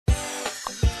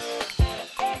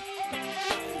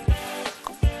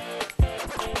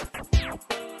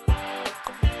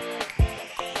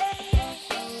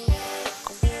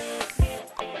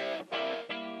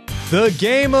The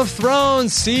Game of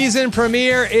Thrones season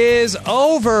premiere is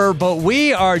over, but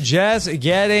we are just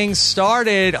getting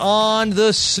started on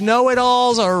the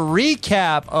Snow-It-Alls, a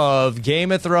recap of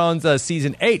Game of Thrones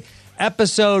season 8,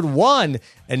 episode 1.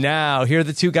 And now, here are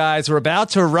the two guys who are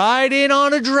about to ride in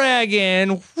on a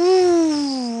dragon.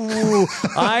 Woo.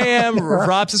 I am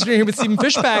Rob Sister here with Stephen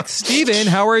Fishback. Stephen,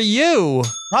 how are you?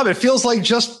 Rob, it feels like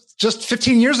just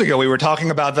 15 years ago we were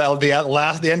talking about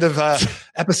the end of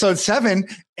episode 7,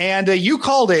 and you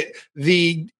called it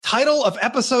the title of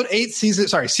episode 8,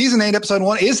 season 8, episode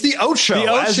 1 is the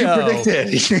Ocho, as you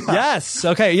predicted. Yes.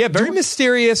 Okay. Yeah. Very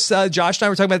mysterious. Josh and I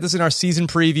were talking about this in our season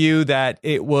preview that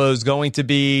it was going to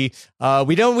be.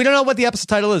 We don't know what the episode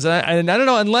title is, and I don't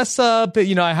know unless I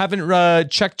haven't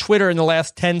checked Twitter in the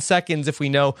last 10 seconds if we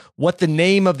know what the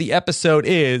name of the episode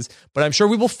is. But I'm sure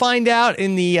we will find out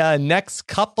in the next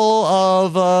couple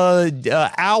of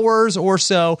hours or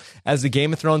so as the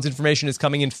Game of Thrones information is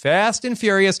coming in fast and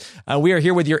furious. We are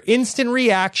here with your instant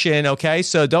reaction. Okay,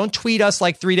 so don't tweet us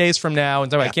like 3 days from now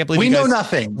and say, I can't believe we know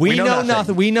nothing. We know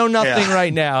nothing. We know nothing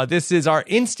right now. This is our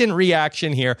instant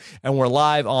reaction here, and we're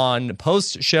live on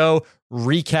post-show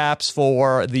recaps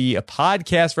for the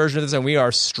podcast version of this, and we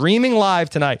are streaming live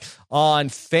tonight on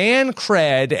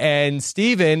FanCred. And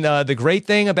Steven, the great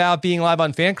thing about being live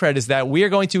on FanCred is that we are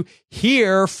going to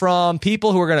hear from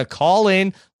people who are going to call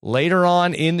in later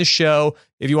on in the show.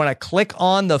 If you want to click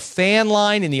on the fan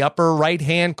line in the upper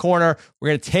right-hand corner, we're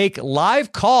going to take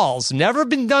live calls. Never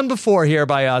been done before here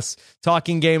by us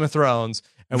talking Game of Thrones.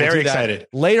 And Very excited.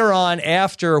 Later on,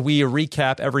 after we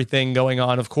recap everything going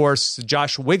on, of course,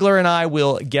 Josh Wigler and I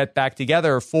will get back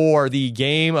together for the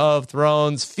Game of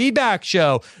Thrones feedback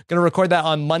show. Going to record that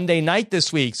on Monday night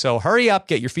this week. So hurry up,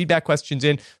 get your feedback questions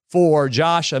in for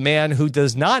Josh, a man who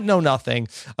does not know nothing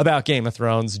about Game of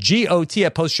Thrones.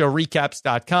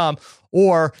 GOT@postshowrecaps.com.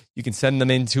 Or you can send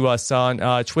them in to us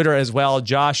on Twitter as well.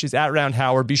 Josh is at Round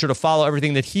Howard. Be sure to follow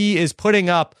everything that he is putting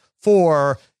up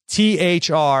for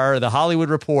THR, the Hollywood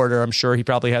Reporter. I'm sure he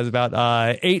probably has about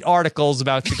 8 articles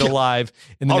about to go live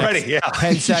in the next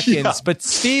 10 seconds. Yeah. But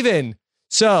Steven,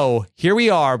 so here we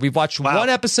are. We've watched one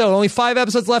episode, only 5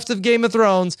 episodes left of Game of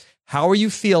Thrones. How are you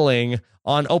feeling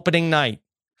on opening night?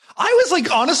 I was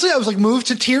moved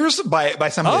to tears by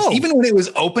some of this. Even when it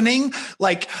was opening,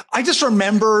 I just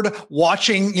remembered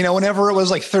watching, whenever it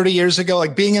was 30 years ago,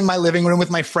 being in my living room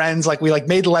with my friends, we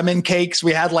made lemon cakes.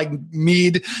 We had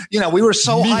mead, we were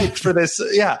so hyped for this.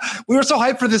 Yeah. We were so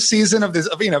hyped for this season of this,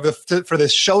 for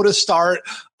this show to start.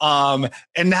 And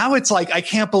now it's I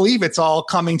can't believe it's all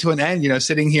coming to an end,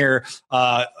 sitting here,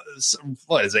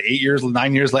 what is it, 8 years,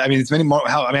 9 years later? I mean, it's many more.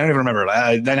 I don't even remember.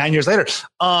 9 years later.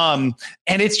 And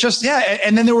it's just,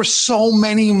 and then there were so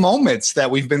many moments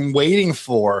that we've been waiting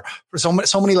for so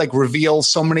many reveals,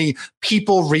 so many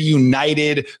people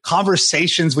reunited,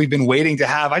 conversations we've been waiting to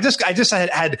have. I just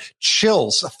had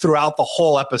chills throughout the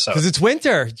whole episode. Because it's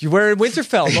winter. You were in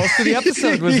Winterfell. Most of the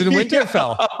episode was in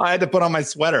Winterfell. I had to put on my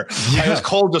sweater. Yeah. I was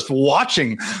cold just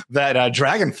watching that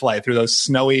dragon fly through those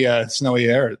snowy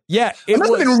air. Yeah. It must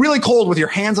have been really cold with your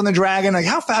hands on the dragon.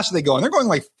 How fast are they going? They're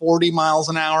going 40 miles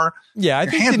an hour. Yeah, I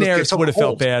think Daenerys would have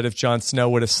felt bad if Jon Snow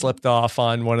would have slipped off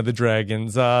on one of the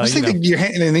dragons. I was thinking your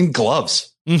hand and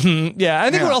gloves. Mm-hmm. Yeah, I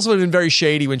think it also would have been very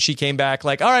shady when she came back.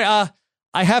 All right,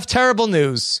 I have terrible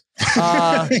news.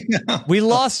 We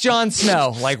lost Jon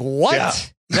Snow. What? Yeah.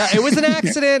 No, it was an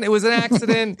accident.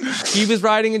 He was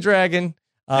riding a dragon.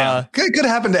 Could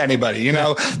happen to anybody,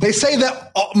 They say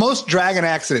that most dragon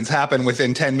accidents happen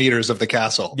within 10 meters of the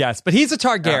castle. Yes, but he's a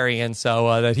Targaryen,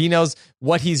 so that he knows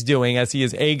what he's doing, as he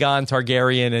is Aegon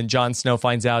Targaryen, and Jon Snow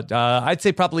finds out, I'd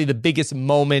say probably the biggest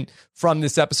moment from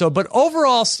this episode. But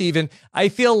overall, Stephen, I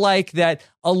feel like that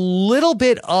a little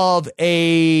bit of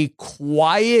a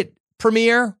quiet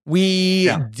premiere.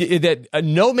 That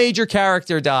no major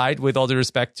character died, with all due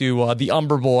respect to the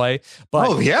Umber Boy.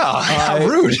 But how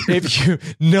rude!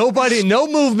 No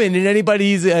movement in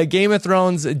anybody's Game of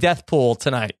Thrones death pool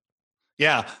tonight.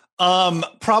 Yeah.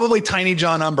 Probably Tiny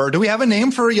John Umber. Do we have a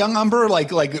name for young Umber?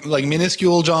 Like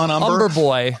minuscule John Umber? Umber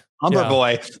Boy.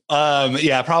 Boy.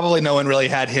 Probably no one really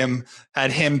had him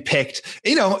picked.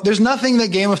 There's nothing that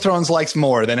Game of Thrones likes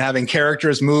more than having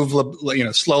characters move,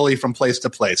 slowly from place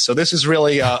to place. So this is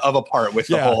really of a part with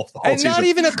the whole and season. Not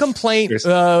even a complaint.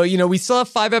 We still have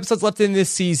 5 episodes left in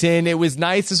this season. It was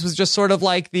nice. This was just sort of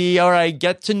like the, all right,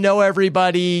 get to know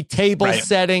everybody, table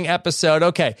setting episode.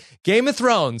 Okay. Game of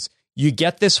Thrones, you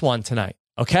get this one tonight.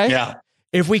 Okay. Yeah.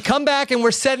 If we come back and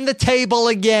we're setting the table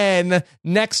again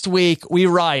next week, we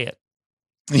riot.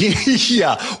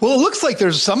 Yeah. Well, it looks like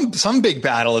there's some big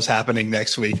battle is happening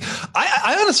next week.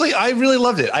 I honestly, I really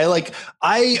loved it.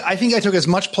 I think I took as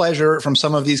much pleasure from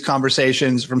some of these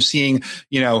conversations, from seeing,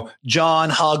 Jon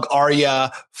hug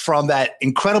Arya, from that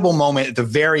incredible moment at the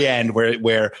very end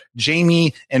where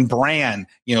Jaime and Bran,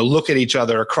 look at each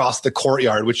other across the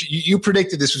courtyard, which you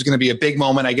predicted this was going to be a big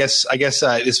moment. I guess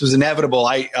this was inevitable.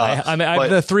 I'm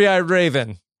the three-eyed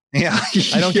raven. Yeah.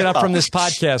 I don't get up from this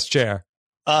podcast chair.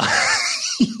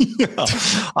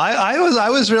 I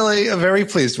was really very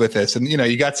pleased with this, and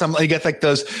you get like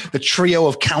the trio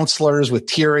of counselors with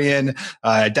Tyrion,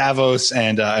 Davos,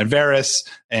 and Varys,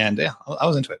 and yeah, I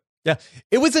was into it. Yeah,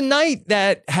 it was a night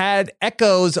that had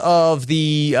echoes of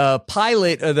the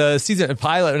pilot of the season,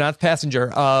 pilot, not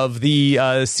passenger, of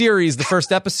the series, the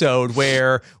first episode,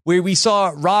 where we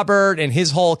saw Robert and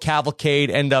his whole cavalcade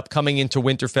end up coming into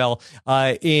Winterfell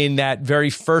in that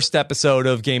very first episode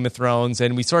of Game of Thrones.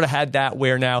 And we sort of had that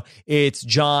where now it's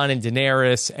Jon and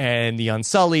Daenerys and the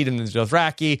Unsullied and the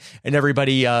Dothraki and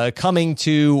everybody coming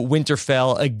to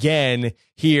Winterfell again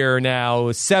here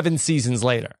now 7 seasons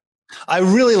later. I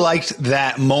really liked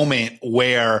that moment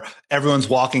where everyone's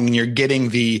walking and you're getting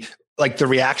the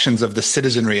reactions of the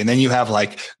citizenry. And then you have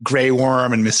like Grey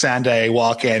Worm and Missandei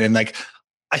walk in, and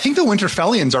I think the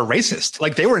Winterfellians are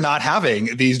racist. They were not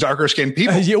having these darker skinned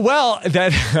people.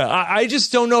 I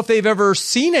just don't know if they've ever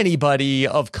seen anybody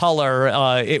of color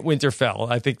at Winterfell.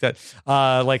 I think that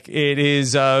it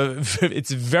is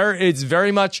it's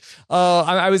very much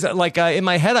I was in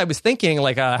my head I was thinking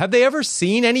have they ever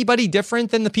seen anybody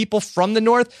different than the people from the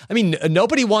north? I mean,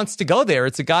 nobody wants to go there.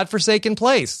 It's a godforsaken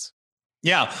place.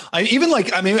 Yeah. I'm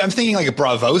thinking a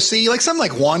Braavosi, some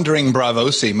wandering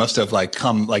Braavosi must have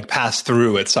come passed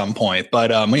through at some point.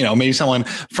 But, maybe someone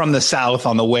from the south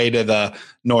on the way to the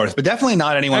north, but definitely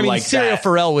not anyone like Syrio that.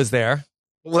 Farrell was there.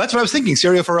 Well, that's what I was thinking.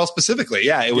 Syrio Farrell specifically.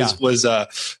 Yeah, it was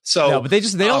so. No, but they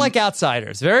don't like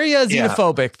outsiders. Very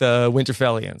xenophobic, the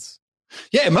Winterfellians.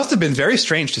 Yeah, it must have been very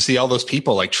strange to see all those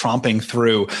people tromping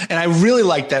through. And I really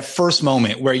liked that first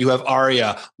moment where you have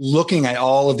Arya looking at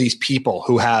all of these people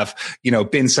who have,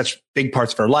 been such big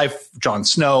parts of her life. Jon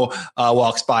Snow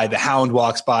walks by, the Hound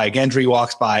walks by, Gendry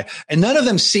walks by, and none of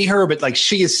them see her, but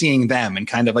she is seeing them, and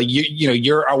kind of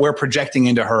we're projecting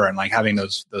into her and having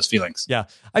those feelings. Yeah.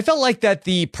 I felt like that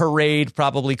the parade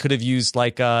probably could have used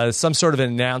some sort of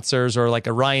announcers or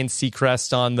a Ryan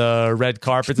Seacrest on the red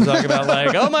carpet to talk about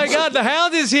oh my God, the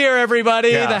Hound is here, everybody.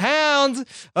 Yeah. The Hound.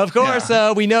 Of course,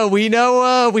 yeah. we know Gregor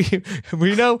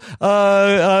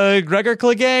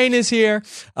Clegane is here.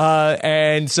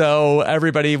 And so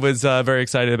everybody was very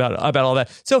excited about all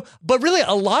that. So, but really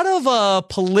a lot of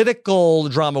political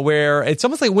drama where it's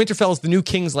almost like Winterfell is the new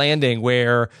King's Landing,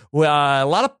 where a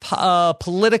lot of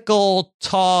political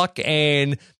talk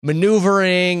and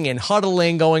maneuvering and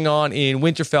huddling going on in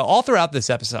Winterfell all throughout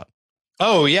this episode.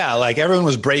 Oh yeah, everyone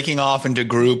was breaking off into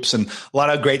groups, and a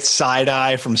lot of great side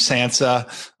eye from Sansa.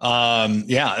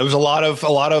 It was a lot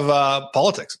of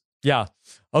politics. Yeah.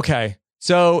 Okay.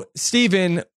 So,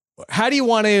 Stephen, how do you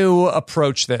want to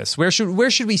approach this? Where should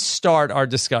we start our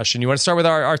discussion? You want to start with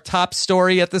our top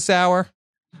story at this hour?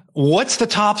 What's the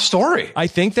top story? I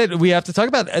think that we have to talk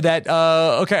about that.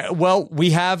 Okay. Well,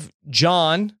 we have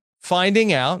Jon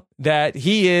finding out that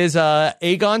he is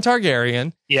Aegon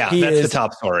Targaryen. Yeah, that's the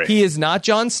top story. He is not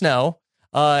Jon Snow,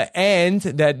 and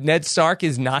that Ned Stark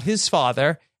is not his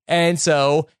father. And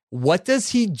so what does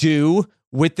he do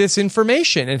with this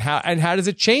information, and how does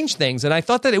it change things? And I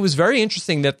thought that it was very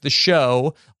interesting that the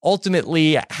show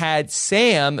ultimately had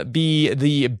Sam be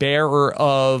the bearer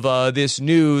of this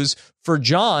news for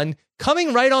Jon,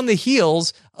 coming right on the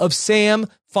heels of Sam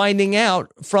finding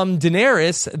out from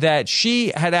Daenerys that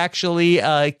she had actually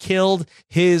killed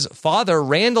his father,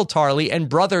 Randyll Tarly, and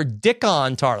brother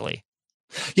Dickon Tarly.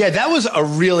 Yeah, that was a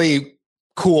really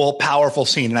cool, powerful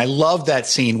scene. And I love that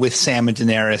scene with Sam and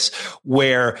Daenerys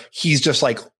where he's just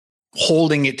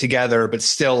holding it together, but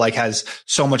still has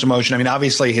so much emotion. I mean,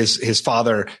 obviously his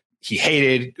father, he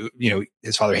hated,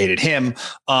 his father hated him.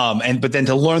 But then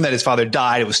to learn that his father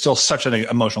died, it was still such an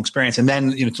emotional experience. And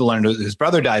then, to learn that his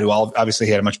brother died, who obviously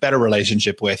he had a much better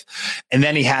relationship with. And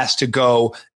then he has to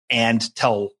go and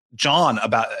tell Jon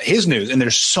about his news. And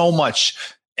there's so much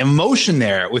emotion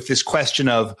there with this question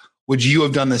of, would you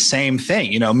have done the same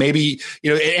thing? Maybe,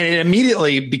 and it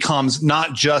immediately becomes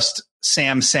not just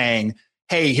Sam saying,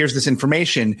 hey, here's this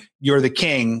information. You're the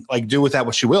king. Do with that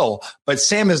what you will. But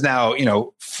Sam is now,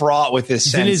 fraught with this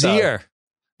sense in his ear.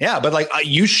 Yeah, but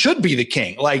you should be the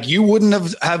king. You wouldn't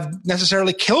have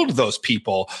necessarily killed those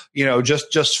people,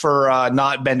 just for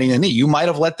not bending the knee. You might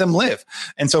have let them live.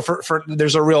 And so for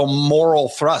there's a real moral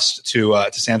thrust to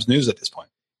Sam's news at this point.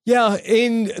 Yeah,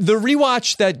 in the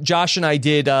rewatch that Josh and I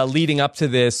did leading up to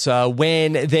this,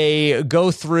 when they go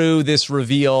through this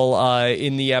reveal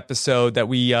in the episode that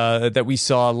we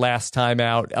saw last time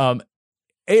out,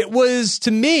 it was,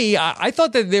 to me, I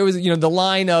thought that there was, the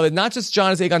line of not just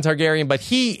Jon is Aegon Targaryen, but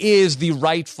he is the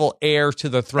rightful heir to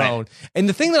the throne. Right. And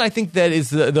the thing that I think that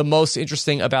is the most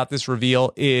interesting about this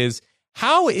reveal is,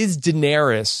 how is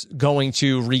Daenerys going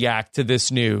to react to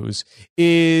this news?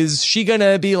 Is she going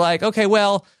to be like, okay,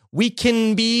 well, we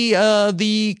can be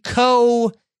the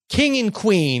co-king and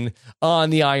queen on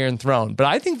the Iron Throne? But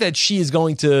I think that she is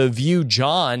going to view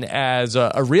Jon as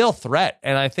a real threat.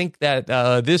 And I think that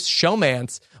this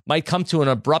showmance might come to an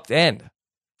abrupt end.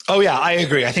 Oh yeah, I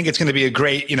agree. I think it's going to be a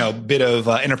great, bit of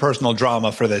interpersonal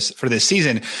drama for this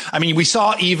season. I mean, we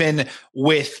saw even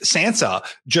with Sansa,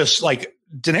 just like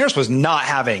Daenerys was not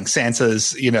having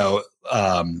Sansa's,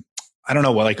 I don't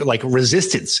know, like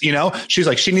resistance, she's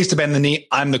like, she needs to bend the knee.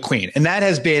 I'm the queen. And that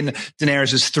has been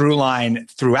Daenerys's through line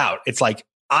throughout. It's like,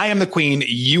 I am the queen.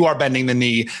 You are bending the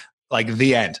knee, like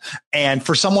the end. And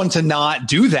for someone to not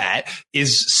do that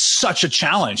is such a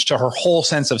challenge to her whole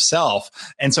sense of self.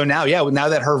 And so now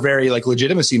that her very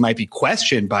legitimacy might be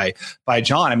questioned by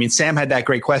Jon. I mean, Sam had that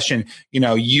great question.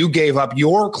 You gave up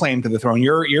your claim to the throne,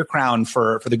 your crown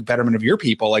for the betterment of your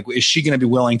people. Like, is she going to be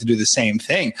willing to do the same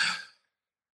thing?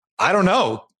 I don't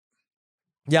know.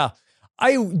 Yeah.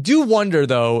 I do wonder,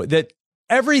 though, that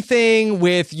everything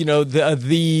with,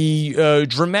 the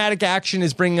dramatic action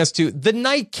is bringing us to the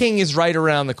Night King is right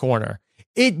around the corner.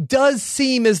 It does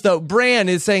seem as though Bran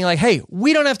is saying, like, hey,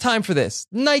 we don't have time for this.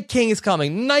 Night King is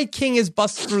coming. Night King is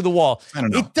busted through the wall. I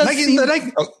don't know.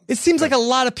 It seems like a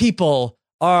lot of people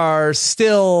are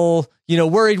still,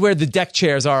 worried where the deck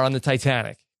chairs are on the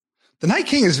Titanic. The Night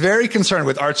King is very concerned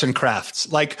with arts and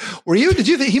crafts. Like, did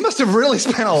you think he must have really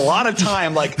spent a lot of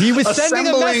time, he was sending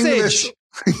a message.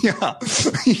 Yeah.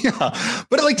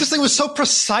 But it was so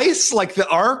precise, like the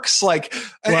arcs, and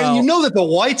that the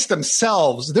whites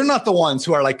themselves, they're not the ones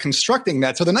who are constructing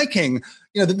that. So the Night King,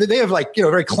 they have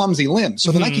very clumsy limbs.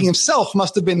 So the Night King himself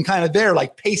must have been kind of there,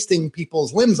 pasting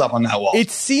people's limbs up on that wall.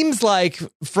 It seems like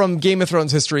from Game of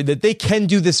Thrones history that they can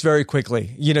do this very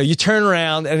quickly. You turn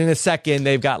around and in a second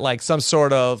they've got some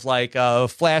sort of a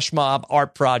flash mob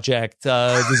art project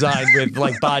designed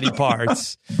with body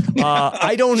parts.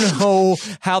 I don't know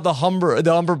how the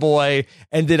Umber Boy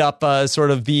ended up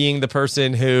sort of being the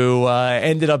person who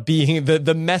ended up being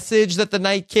the message that the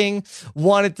Night King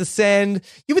wanted to send.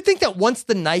 You would think that once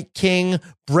the Night King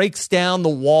breaks down the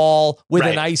wall with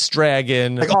an ice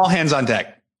dragon, all hands on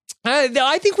deck.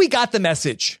 I think we got the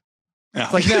message. Yeah.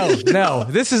 No.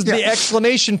 This is the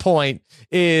exclamation point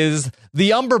is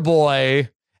the Umber Boy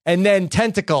and then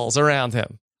tentacles around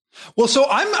him. Well, so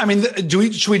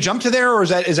should we jump to there, or is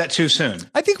that too soon?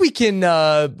 I think we can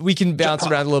bounce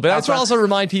around a little bit. I just want to also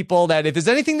remind people that if there's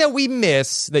anything that we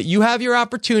miss, that you have your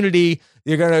opportunity.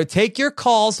 You're going to take your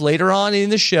calls later on in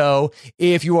the show.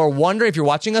 If you're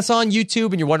watching us on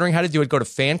YouTube and you're wondering how to do it, go to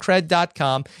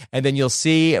fancred.com and then you'll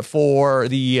see for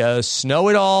the Snow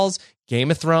It Alls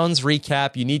Game of Thrones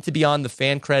recap, you need to be on the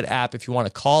FanCred app if you want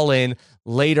to call in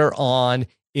later on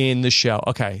in the show.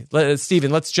 Okay, Steven,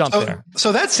 let's jump there.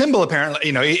 So that symbol,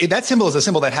 apparently, that symbol is a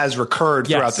symbol that has recurred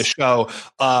throughout the show.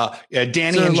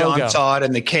 Danny and Jon saw it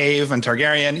in the cave and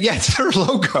Targaryen. Yeah, it's their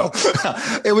logo.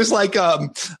 It was like, on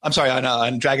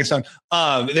Dragonstone.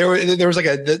 There was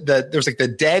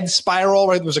the dead spiral,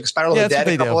 right? There was a spiral of the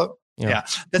dead. Yeah,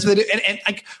 that's what they do.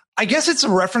 And I guess it's a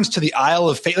reference to the Isle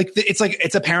of Faces.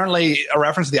 It's apparently a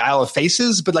reference to the Isle of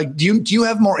Faces. But do you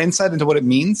have more insight into what it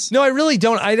means? No, I really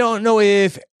don't. I don't know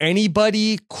if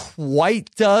anybody quite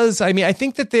does. I mean, I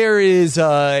think that there is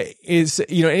an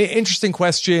interesting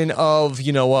question of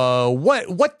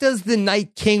what does the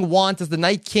Night King want? Does the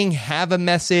Night King have a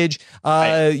message?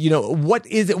 What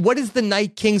is it? What is the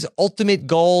Night King's ultimate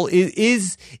goal?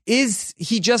 Is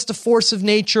he just a force of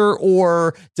nature,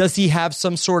 or does he have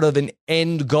some sort of an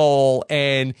end goal?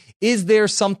 And is there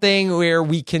something where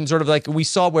we can sort of we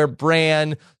saw where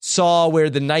Bran saw where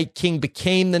the Night King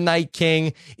became the Night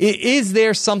King? Is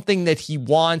there something that he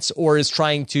wants or is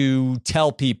trying to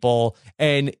tell people?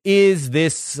 And is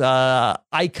this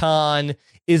icon?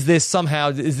 Is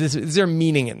there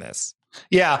meaning in this?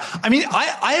 Yeah, I mean,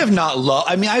 I have not loved.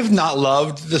 I mean, I've not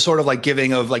loved the sort of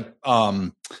giving of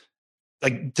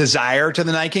desire to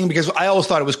the Night King, because I always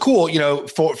thought it was cool,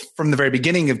 from the very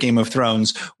beginning of Game of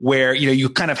Thrones, where, you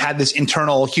kind of had this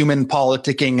internal human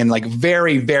politicking and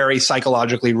very, very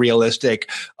psychologically realistic,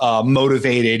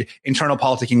 motivated internal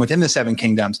politicking within the Seven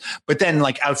Kingdoms. But then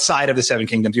outside of the Seven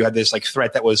Kingdoms, you had this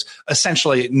threat that was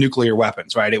essentially nuclear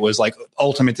weapons, right? It was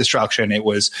ultimate destruction. It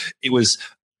was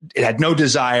it had no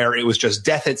desire. It was just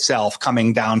death itself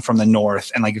coming down from the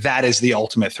north. And like, that is the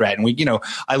ultimate threat. And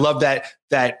I love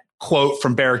that quote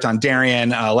from Beric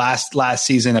Dondarrion last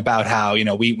season about how,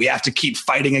 we have to keep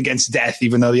fighting against death,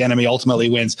 even though the enemy ultimately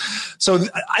wins. So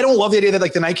I don't love the idea that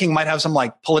like the Night King might have some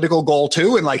like political goal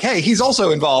too. And like, hey, he's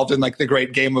also involved in like the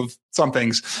great game of some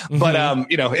things. Mm-hmm. But,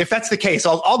 if that's the case,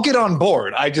 I'll get on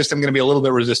board. I just am going to be a little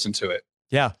bit resistant to it.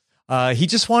 Yeah. He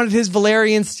just wanted his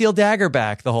Valyrian steel dagger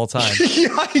back the whole time.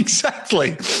 Yeah,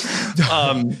 exactly.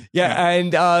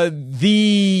 And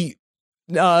the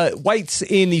whites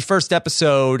in the first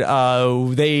episode,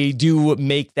 they do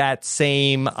make that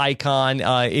same icon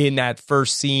in that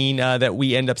first scene that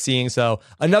we end up seeing. So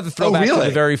another throwback to the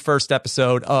very first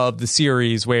episode of the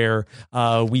series where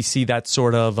we see that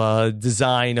sort of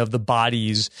design of the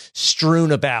bodies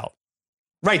strewn about.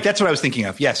 Right. That's what I was thinking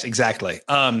of. Yes, exactly.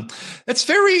 It's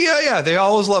very, they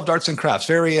always loved arts and crafts.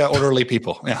 Very orderly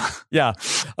people. Yeah. Yeah.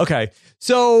 Okay.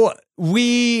 So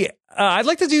I'd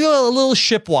like to do a little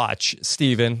ship watch,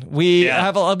 Stephen. We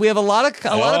have a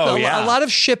lot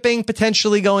of shipping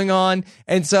potentially going on,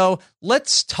 and so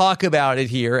let's talk about it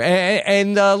here,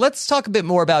 and let's talk a bit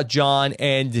more about Jon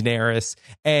and Daenerys.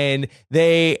 And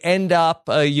they end up,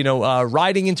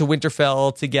 riding into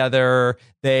Winterfell together.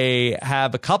 They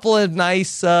have a couple of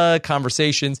nice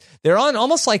conversations. They're on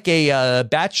almost like a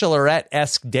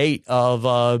Bachelorette-esque date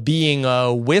of being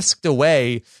whisked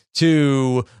away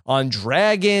on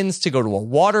dragons to go to a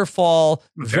waterfall.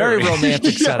 Very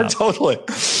romantic setup. Totally.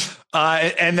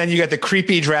 And then you got the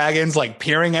creepy dragons like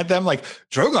peering at them. Like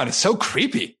Drogon is so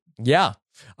creepy. Yeah.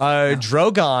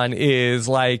 Drogon is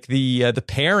like the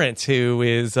parent who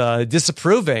is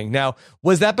disapproving. Now,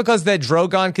 was that because that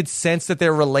Drogon could sense that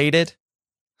they're related?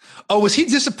 Oh, was he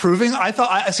disapproving?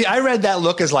 I read that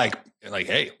look as like,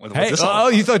 hey, what's this all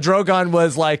about? You thought Drogon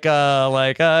was like,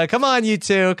 come on, you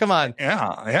two, come on.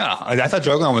 Yeah. I thought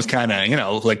Drogon was kind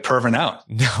of, like perving out.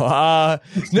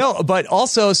 No, but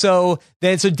also, so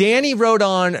Dany rode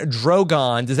on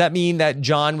Drogon. Does that mean that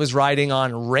Jon was riding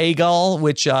on Rhaegal,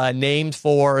 which named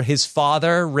for his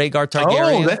father, Rhaegar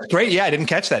Targaryen? Oh, that's great. Yeah, I didn't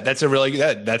catch that. That's a really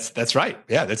that's right.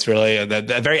 Yeah, that's really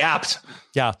very apt.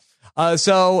 Yeah.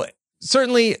 So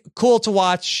certainly cool to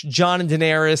watch Jon and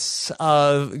Daenerys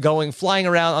flying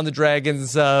around on the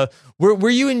dragons. Were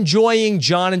you enjoying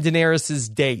Jon and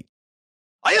Daenerys' date?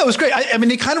 Oh, yeah, it was great. I mean,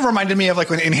 it kind of reminded me of like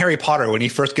when in Harry Potter, when he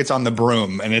first gets on the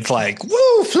broom and it's like,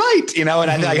 woo, flight, and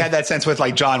I had that sense with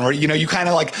like Jon where, you kind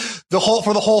of like for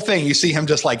the whole thing, you see him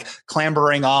just like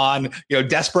clambering on,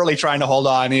 desperately trying to hold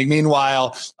on. And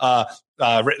meanwhile,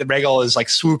 Rhaegal is like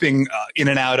swooping in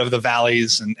and out of the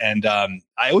valleys. And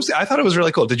I thought it was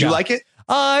really cool. Did you like it?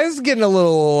 I was getting a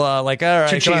little all right, come on,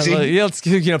 let's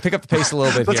pick up the pace a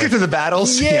little bit. Let's get to the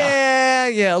battles.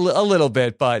 Yeah, a little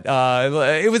bit, but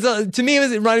it was to me it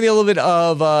reminded me a little bit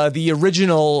of the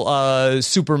original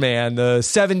Superman, the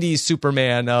 70s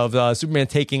Superman of Superman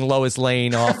taking Lois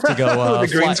Lane off to go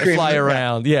fly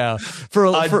around. Yeah, for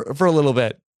a little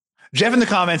bit. Jeff in the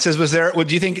comments says,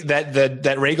 do you think that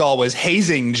Rhaegal was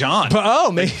hazing Jon? Oh,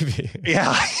 maybe.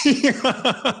 Yeah.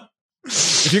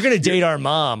 If you're going to date our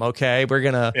mom, okay, we're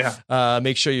going to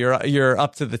make sure you're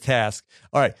up to the task.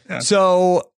 All right. Yeah.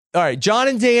 So, all right, Jon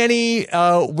and Dany,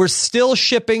 we're still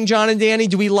shipping Jon and Dany.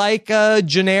 Do we like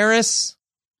Daenerys?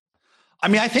 I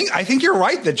mean, I think you're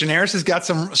right that Daenerys has got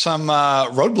some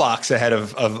roadblocks ahead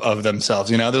of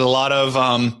themselves. There's a lot of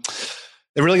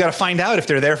they really got to find out if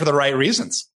they're there for the right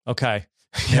reasons. Okay.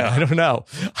 Yeah, I don't know.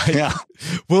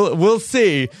 We'll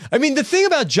see. I mean, the thing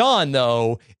about Jon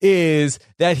though is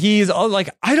that he's like,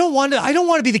 I don't want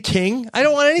to be the king. I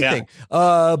don't want anything.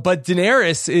 Yeah. But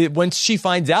Daenerys, once she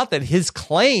finds out that his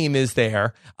claim is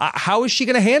there, how is she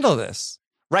going to handle this?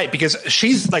 Right, because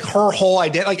she's like her whole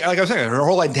identity, like I was saying, her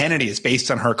whole identity is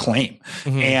based on her claim,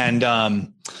 and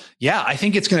I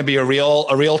think it's going to be a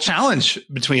real challenge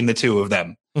between the two of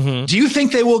them. Mm-hmm. Do you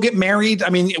think they will get married? I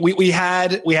mean, we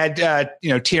had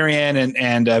Tyrion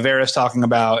and Varys talking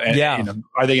about,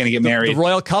 are they going to get married? The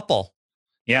royal couple.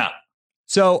 Yeah.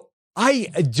 So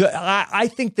I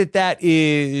think that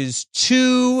is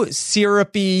too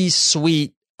syrupy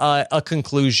sweet a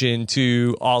conclusion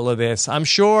to all of this. I'm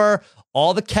sure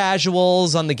all the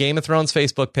casuals on the Game of Thrones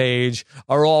Facebook page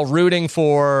are all rooting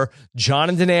for Jon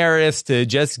and Daenerys to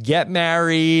just get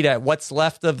married at what's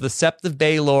left of the Sept of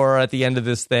Baelor at the end of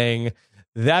this thing.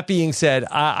 That being said,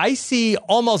 I see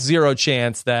almost zero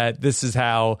chance that this is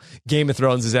how Game of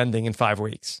Thrones is ending in 5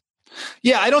 weeks.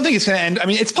 Yeah, I don't think it's going to end. I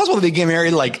mean, it's possible that they get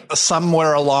married like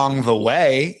somewhere along the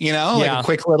way, like a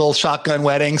quick little shotgun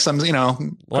wedding, some,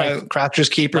 like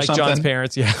Crafters Keep or like something. John's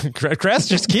parents. Yeah.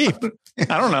 Crafters Keep.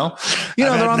 I don't know.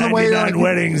 They're on the way. 99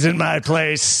 weddings in my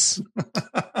place.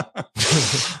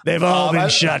 They've all been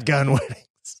shotgun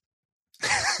weddings.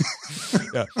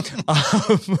 Yeah.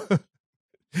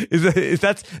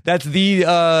 That's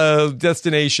the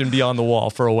destination beyond the wall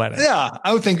for a wedding. Yeah,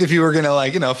 I would think if you were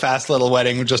gonna fast little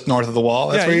wedding just north of the wall.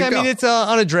 That's where you go. I mean, it's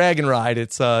on a dragon ride.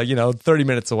 It's 30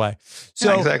 minutes away.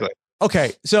 So exactly.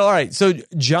 Okay, so all right, so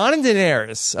Jon and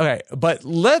Daenerys. Okay, but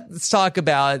let's talk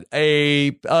about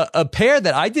a pair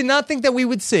that I did not think that we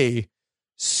would see: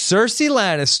 Cersei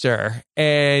Lannister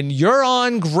and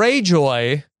Euron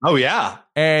Greyjoy. Oh yeah.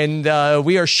 And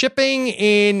we are shipping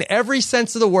in every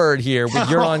sense of the word here with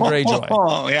Euron Greyjoy.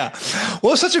 Oh yeah.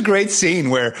 Well, it's such a great scene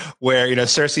where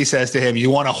Cersei says to him, "You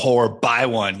want a whore, buy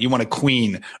one. You want a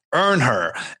queen, earn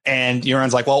her." And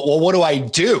Euron's like, well, what do I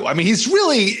do? I mean, he's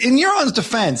really, in Euron's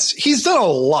defense, he's done a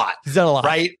lot.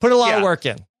 Right? Put a lot of work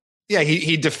in. Yeah,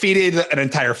 he defeated an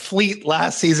entire fleet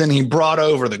last season. He brought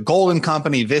over the Golden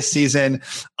Company this season.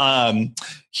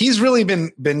 He's really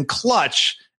been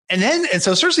clutch. And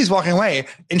so Cersei's walking away,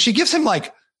 and she gives him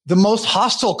like the most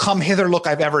hostile "come hither" look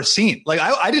I've ever seen. Like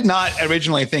I did not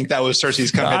originally think that was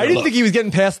Cersei's come hither. I didn't think he was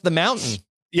getting past the mountain.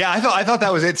 Yeah, I thought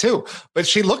that was it too. But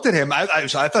she looked at him. I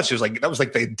thought she was like, that was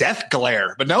like the death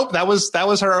glare. But nope, that was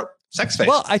her sex face.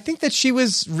 Well, I think that she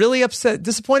was really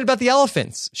disappointed about the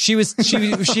elephants. She was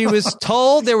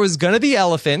told there was going to be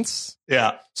elephants.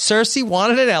 Yeah, Cersei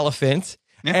wanted an elephant,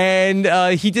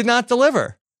 and he did not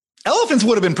deliver. Elephants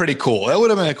would have been pretty cool. That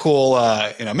would have been a cool,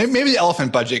 maybe the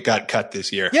elephant budget got cut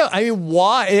this year. Yeah, I mean,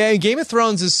 why? Game of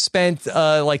Thrones has spent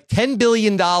like $10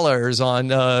 billion on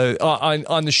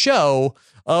the show.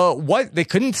 What, they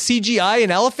couldn't CGI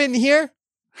an elephant here?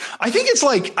 I think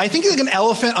like an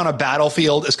elephant on a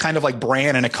battlefield is kind of like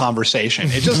Bran in a conversation.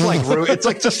 It just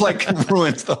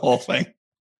ruins the whole thing.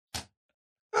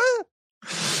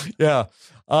 Yeah.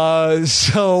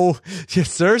 So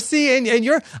Cersei and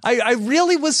I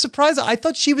really was surprised. I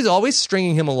thought she was always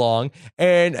stringing him along,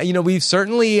 and we've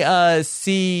certainly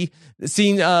seen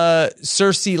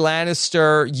Cersei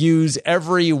Lannister use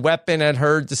every weapon at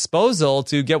her disposal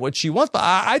to get what she wants. But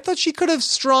I thought she could have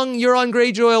strung Euron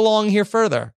Greyjoy along here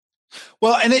further.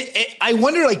 Well, and I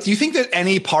wonder, like, do you think that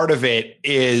any part of it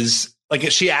is like,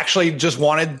 she actually just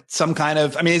wanted some kind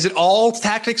of, I mean, is it all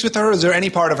tactics with her? Is there any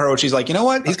part of her where she's like, you know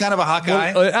what? He's kind of a hot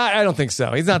guy. Well, I don't think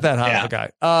so. He's not that hot of a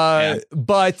guy.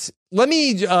 But let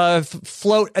me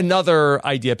float another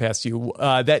idea past you,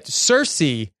 that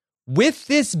Cersei, with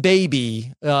this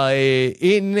baby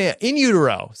in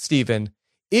utero, Stephen,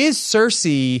 is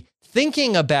Cersei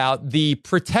thinking about the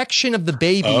protection of the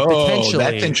baby potentially?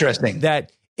 That's interesting.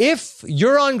 That if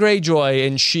Euron Greyjoy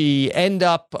and she end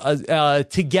up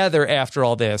together after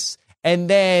all this, and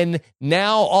then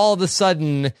now all of a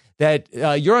sudden that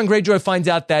Euron Greyjoy finds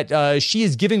out that she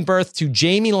is giving birth to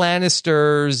Jaime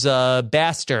Lannister's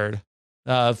bastard,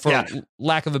 for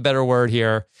lack of a better word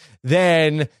here,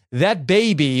 then that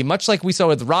baby, much like we saw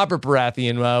with Robert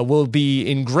Baratheon, will be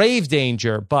in grave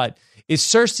danger. But is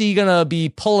Cersei going to be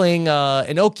pulling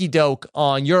an okey doke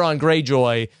on Euron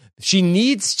Greyjoy? She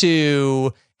needs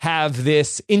to have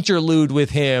this interlude with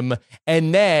him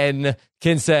and then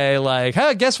can say like,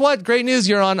 hey, guess what? Great news,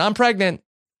 Euron. I'm pregnant.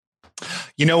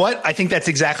 You know what? I think that's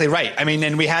exactly right. I mean,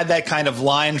 and we had that kind of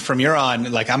line from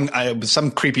Euron, like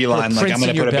some creepy line, like I'm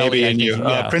going to put a baby in you,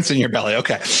 prince in your belly.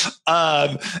 Okay.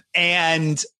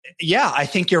 And yeah, I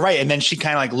think you're right. And then she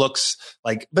kind of like looks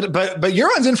like, but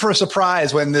Euron's in for a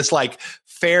surprise when this like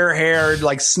fair haired,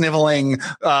 like sniveling,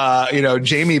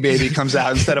 Jaime baby comes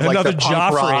out instead of like another the punk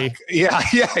Joffrey. rock.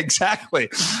 Yeah, exactly.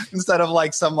 Instead of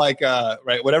like some like,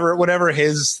 whatever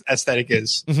his aesthetic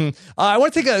is. Mm-hmm. I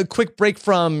want to take a quick break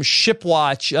from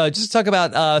Shipwatch, just to talk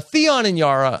about Theon and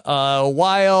Yara.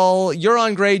 While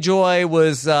Euron Greyjoy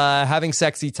was having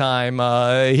sexy time,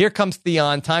 here comes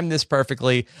Theon, timed this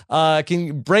perfectly,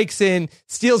 breaks in,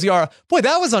 steals Yara. Boy,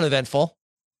 that was uneventful.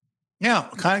 Yeah,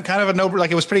 kind of a no, like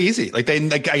it was pretty easy. Like they,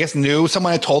 I guess, knew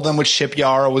someone had told them which ship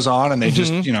Yara was on, and they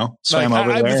just, swam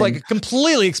over there. I was like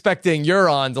completely expecting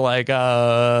Euron to like,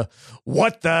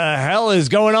 what the hell is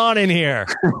going on in here?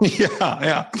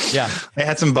 Yeah. They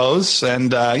had some bows,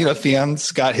 and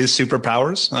Theon's got his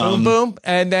superpowers. Boom, boom,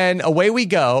 and then away we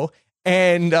go.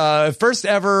 And first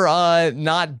ever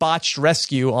not botched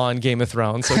rescue on Game of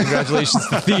Thrones. So congratulations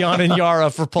to Theon and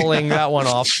Yara for pulling that one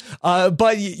off.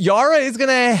 But Yara is going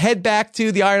to head back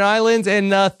to the Iron Islands,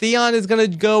 and Theon is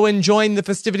going to go and join the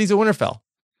festivities of Winterfell.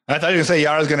 I thought you were going to say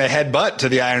Yara's going to headbutt to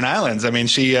the Iron Islands. I mean,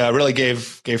 she really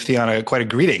gave Theon quite a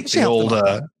greeting, the old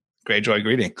Greyjoy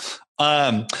greeting.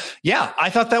 Yeah, I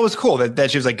thought that was cool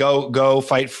that she was like, go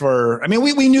fight for. I mean,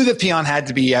 we knew that Theon had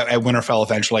to be at Winterfell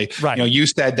eventually. Right. You know, you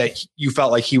said that you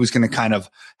felt like he was going to kind of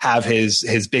have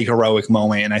his big heroic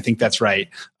moment, and I think that's right.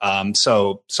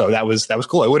 So that was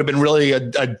cool. It would have been really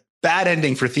a bad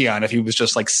ending for Theon if he was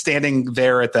just like standing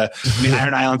there at the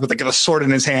Iron Islands with like a sword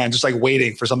in his hand, just like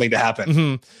waiting for something to happen.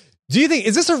 Mm-hmm. Do you think,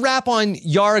 is this a wrap on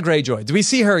Yara Greyjoy? Do we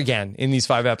see her again in these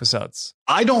 5 episodes?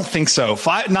 I don't think so.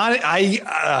 I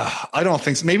don't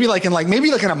think so. Maybe like in a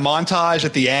montage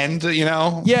at the end, you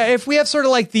know? Yeah, if we have sort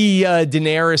of like the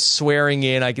Daenerys swearing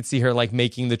in, I could see her like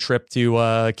making the trip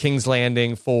to King's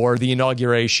Landing for the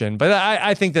inauguration. But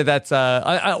I think that's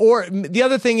or the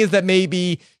other thing is that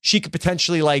maybe she could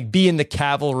potentially like be in the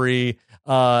cavalry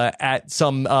at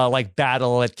some like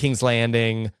battle at King's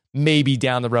Landing, maybe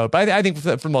down the road. But I think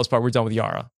for the most part, we're done with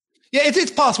Yara. Yeah,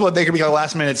 it's possible that they could be a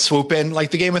last minute swoop in.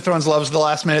 Like the Game of Thrones loves the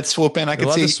last minute swoop in. I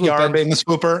could see Yara being the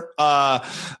swooper.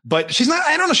 But she's not,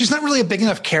 I don't know. She's not really a big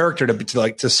enough character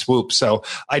to swoop. So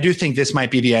I do think this might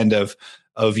be the end of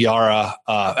Yara.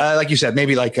 Like you said,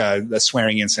 maybe like a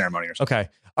swearing in ceremony or something. Okay.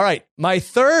 All right. My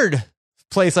third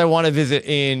place I want to visit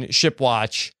in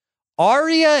Shipwatch,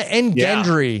 Arya and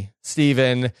Gendry,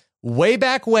 Stephen, way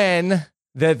back when.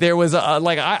 That there was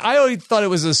I always thought it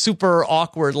was a super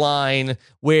awkward line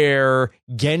where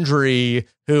Gendry,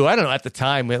 who I don't know at the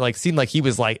time, it like seemed like he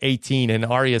was like 18 and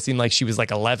Arya seemed like she was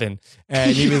like 11,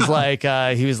 and he was like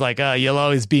you'll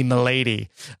always be my lady.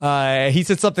 He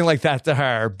said something like that to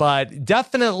her, but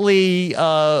definitely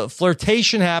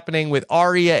flirtation happening with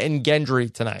Arya and Gendry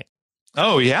tonight.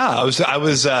 Oh yeah, I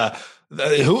was.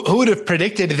 Who would have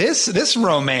predicted this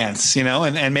romance? You know,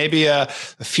 and maybe a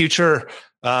future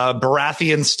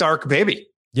Baratheon Stark baby.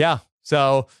 Yeah.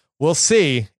 So we'll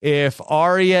see if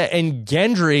Arya and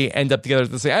Gendry end up together at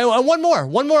the same. One more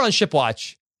on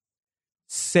Shipwatch.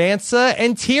 Sansa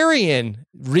and Tyrion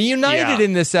reunited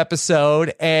in this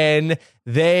episode, and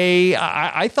they,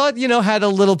 I thought, had a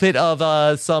little bit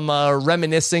of some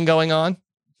reminiscing going on.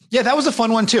 Yeah, that was a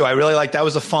fun one too. I really like that.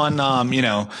 Was a fun,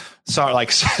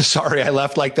 sorry I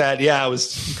left like that. Yeah, it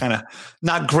was kind of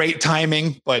not great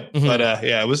timing, but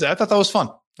yeah, it was. I thought that was fun.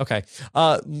 Okay,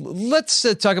 let's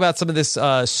talk about some of this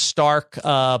Stark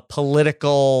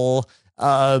political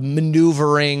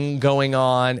maneuvering going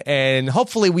on, and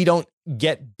hopefully we don't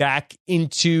get back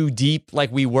into deep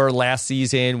like we were last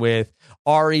season with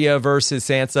Arya versus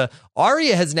Sansa.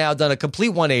 Arya has now done a complete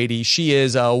 180. She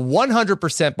is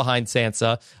 100% behind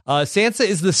Sansa. Sansa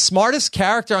is the smartest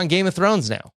character on Game of Thrones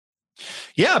now.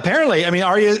 Yeah, apparently. I mean,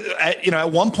 Arya,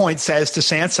 at one point says to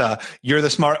Sansa,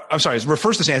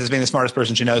 refers to Sansa as being the smartest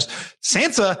person she knows.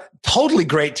 Sansa, totally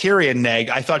great Tyrion neg.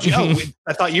 I thought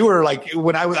I thought you were like,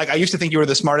 when I used to think you were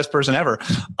the smartest person ever.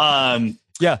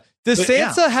 Yeah. Does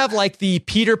Sansa have like the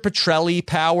Peter Petrelli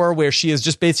power where she is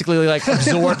just basically like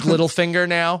absorbed Littlefinger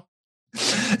now?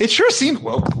 It sure seems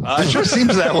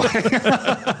that way.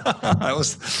 I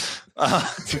was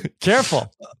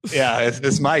careful. Yeah,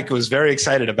 this Mike was very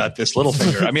excited about this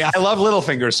Littlefinger. I mean, I love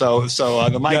Littlefinger, so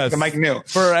the mic knew.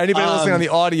 For anybody listening on the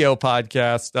audio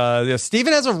podcast,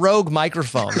 Stephen has a rogue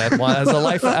microphone that has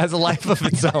a life of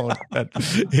its own. That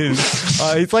is,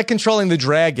 it's like controlling the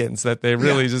dragons. That they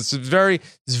really it's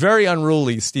very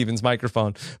unruly. Stephen's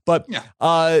microphone, but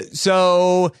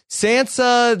so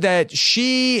Sansa, that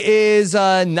she is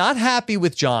not happy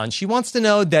with Jon. She wants to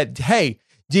know that, hey,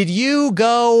 did you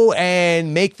go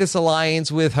and make this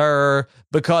alliance with her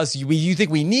because you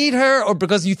think we need her, or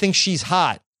because you think she's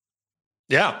hot?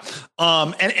 Yeah.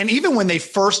 And even when they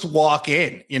first walk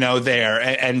in, there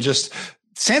and just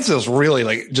Sansa's really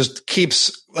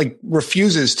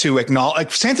refuses to acknowledge, like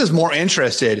Sansa's more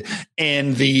interested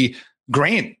in the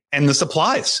grain and the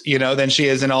supplies, than she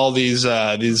is in all these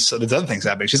other things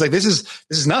happening. She's like, this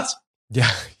is nuts. Yeah.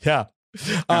 Yeah.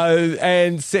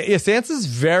 And Sansa's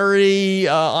very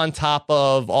on top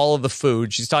of all of the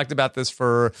food. She's talked about this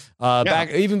for back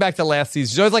to last season.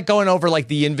 She's always like going over like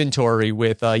the inventory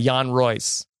with Jan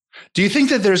Royce. Do you think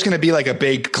that there's going to be like a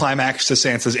big climax to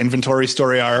Sansa's inventory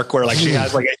story arc where like she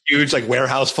has like a huge like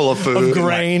warehouse full of food, of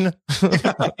grain?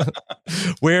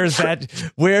 Where's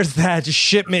that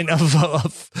shipment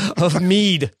of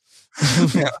mead?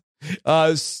 Yeah.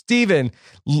 Stephen,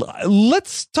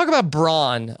 let's talk about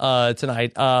Bronn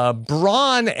tonight.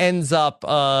 Bronn ends up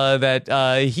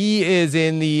that he is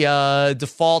in the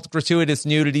default gratuitous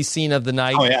nudity scene of the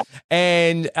night,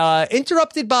 and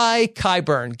interrupted by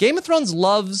Qyburn. Game of Thrones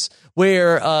loves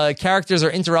where characters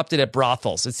are interrupted at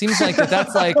brothels. It seems like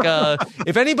that's like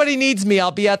if anybody needs me,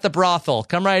 I'll be at the brothel.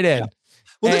 Come right in.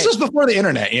 Well, this was before the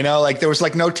internet, like there was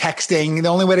like no texting. The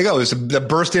only way to go was to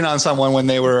burst in on someone when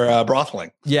they were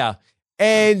brothling. Yeah.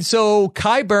 And so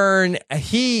Qyburn,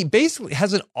 he basically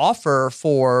has an offer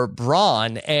for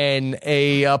Bronn, and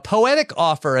a poetic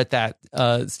offer at that,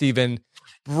 Stephen.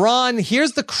 Bronn,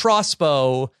 here's the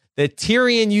crossbow that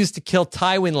Tyrion used to kill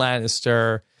Tywin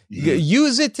Lannister.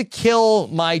 Use it to kill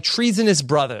my treasonous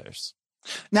brothers.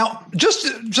 Now,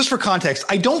 just for context,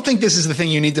 I don't think this is the thing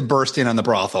you need to burst in on the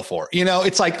brothel for.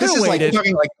 It's like this is like we're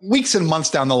talking like weeks and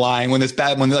months down the line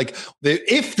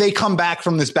if they come back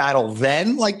from this battle,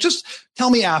 then like just tell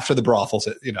me after the brothels,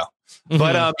 Mm-hmm.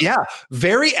 But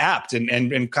very apt. And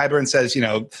Qyburn says,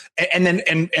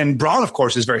 and Bronn, of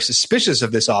course, is very suspicious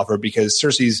of this offer because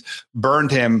Cersei's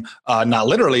burned him, not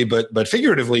literally, but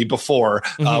figuratively before,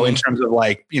 in terms of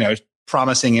like,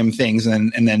 promising him things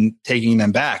and then taking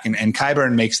them back. And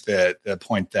Qyburn makes the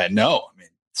point that no, I mean,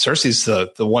 Cersei's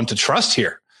the one to trust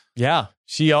here. Yeah.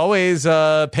 She always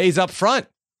pays up front.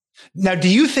 Now, do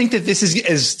you think that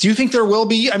do you think there will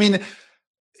be, I mean,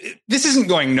 this isn't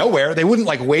going nowhere. They wouldn't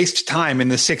like waste time in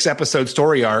the 6-episode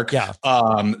story arc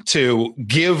to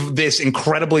give this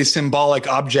incredibly symbolic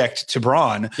object to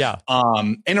Bronn. Yeah.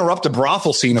 Interrupt a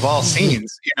brothel scene of all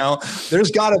scenes.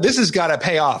 This has gotta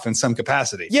pay off in some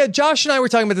capacity. Yeah, Josh and I were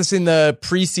talking about this in the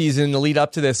preseason, the lead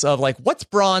up to this, of like, what's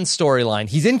Bronn's storyline?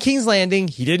 He's in King's Landing.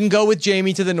 He didn't go with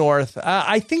Jaime to the north.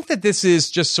 I think that this is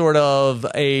just sort of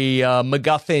a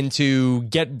MacGuffin to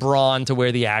get Bronn to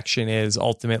where the action is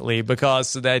ultimately,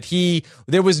 because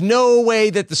there was no way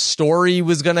that the story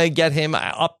was going to get him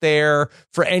up there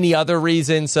for any other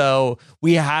reason. So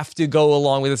we have to go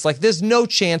along with this. Like, there's no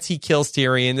chance he kills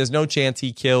Tyrion. There's no chance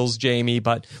he kills Jaime,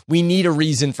 but we need a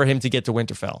reason for him to get to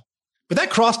Winterfell. But that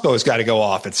crossbow has got to go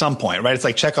off at some point, right? It's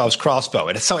like Chekhov's crossbow.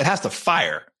 It has to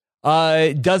fire.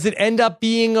 Does it end up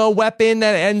being a weapon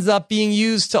that ends up being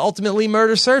used to ultimately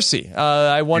murder Cersei?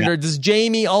 I wonder, does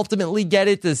Jaime ultimately get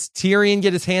it? Does Tyrion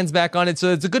get his hands back on it?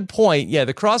 So it's a good point. Yeah,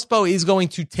 the crossbow is going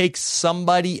to take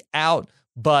somebody out,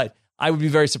 but I would be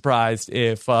very surprised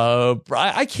if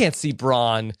I can't see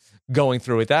Bronn going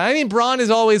through with that. I mean, Bronn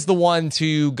is always the one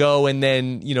to go and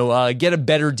then, get a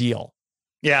better deal.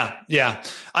 Yeah.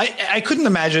 I couldn't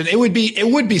imagine it would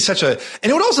be such a,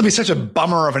 and it would also be such a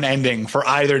bummer of an ending for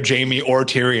either Jaime or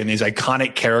Tyrion, these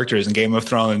iconic characters in Game of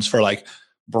Thrones, for like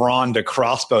Bronn to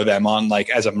crossbow them on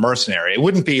like as a mercenary. It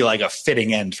wouldn't be like a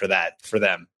fitting end for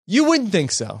them. You wouldn't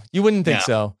think so.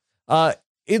 So.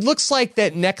 It looks like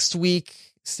that next week,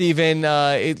 Stephen,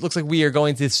 it looks like we are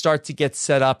going to start to get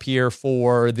set up here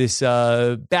for this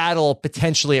battle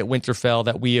potentially at Winterfell,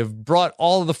 that we have brought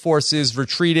all of the forces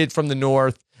retreated from the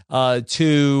north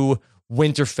to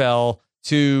Winterfell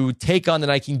to take on the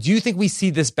Night King. Do you think we see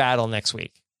this battle next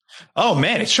week? Oh,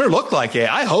 man, it sure looked like it.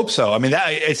 I hope so. I mean,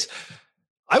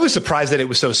 I was surprised that it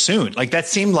was so soon. Like, that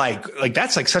seemed like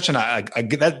that's like such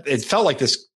it felt like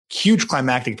this huge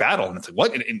climactic battle. And it's like,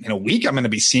 what, in a week I'm going to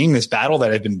be seeing this battle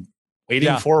that I've been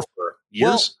waiting for years?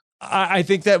 Well, I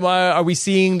think that are we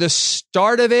seeing the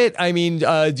start of it? I mean, do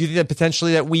you think that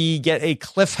potentially that we get a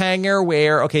cliffhanger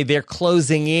where, okay, they're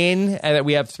closing in and that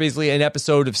we have basically an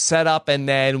episode of setup and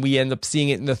then we end up seeing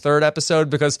it in the third episode?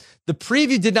 Because the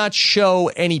preview did not show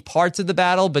any parts of the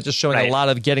battle, but just showing a lot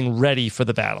of getting ready for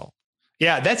the battle.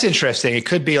 Yeah, that's interesting. It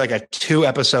could be like a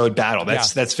 2-episode battle.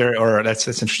 That's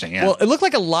interesting. Yeah. Well, it looked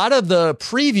like a lot of the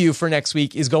preview for next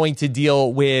week is going to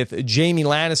deal with Jaime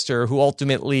Lannister, who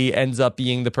ultimately ends up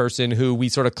being the person who we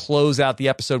sort of close out the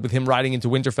episode with him riding into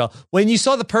Winterfell. When you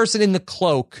saw the person in the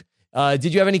cloak,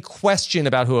 did you have any question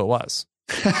about who it was?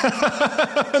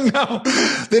 No,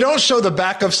 they don't show the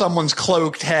back of someone's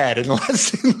cloaked head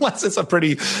unless it's a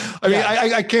pretty.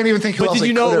 I can't even think who else. Did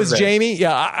you know it was Jaime?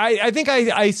 Yeah, I think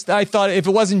I thought if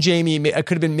it wasn't Jaime, it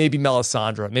could have been maybe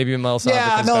Melisandre. Maybe Melisandre.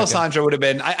 Yeah, Melisandre would have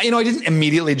been. I didn't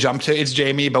immediately jump to it's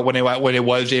Jaime, but when it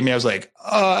was Jaime, I was like,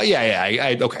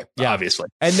 okay, obviously.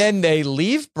 And then they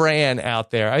leave Bran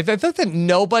out there. I thought that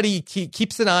nobody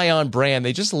keeps an eye on Bran.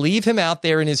 They just leave him out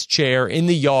there in his chair in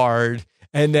the yard.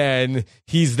 And then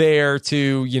he's there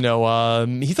to, he's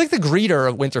like the greeter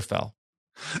of Winterfell.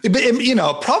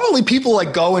 But, probably people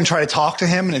like go and try to talk to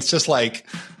him and it's just like,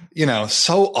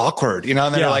 so awkward, and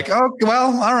then they're like, oh,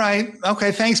 well, all right.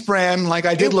 Okay. Thanks, Bran. Like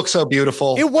I did look so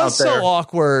beautiful. It was so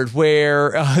awkward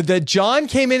where that Jon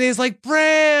came in and he's like,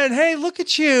 Bran, hey, look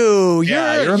at you.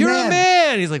 You're a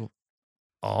man. He's like,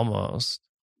 almost.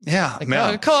 Yeah,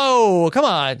 like, come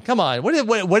on.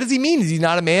 What does he mean? Is he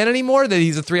not a man anymore? That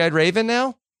he's a three-eyed raven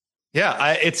now?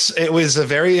 Yeah, it was a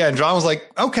very. And Jon was like,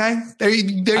 okay, there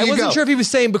you go. I wasn't sure if he was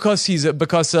saying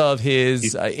because of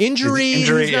his injury,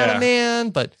 he's not a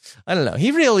man, but I don't know. He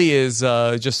really is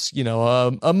just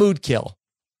a mood kill.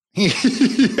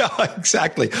 Yeah,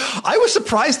 exactly. I was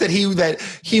surprised that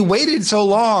he waited so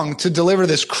long to deliver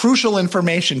this crucial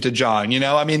information to Jon.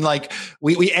 I mean, like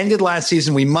we ended last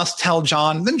season. We must tell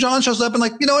Jon. Then Jon shows up and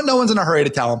like, you know what? No one's in a hurry to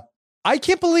tell him. I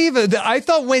can't believe it. I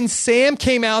thought when Sam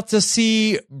came out to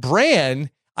see Bran,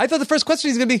 I thought the first question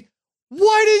was going to be,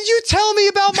 why did you tell me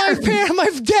about my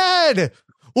dad?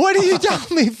 What did you tell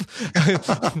me?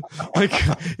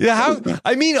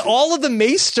 I mean, all of the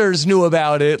Maesters knew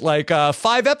about it like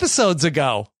 5 episodes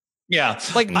ago. Yeah.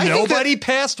 Like nobody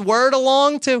passed word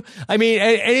along to, I mean,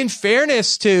 and in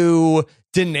fairness to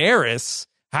Daenerys,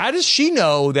 how does she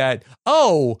know that,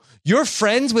 oh, you're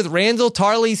friends with Randall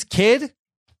Tarley's kid?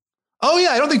 Oh, yeah.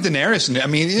 I don't think Daenerys knew. I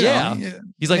mean, you know.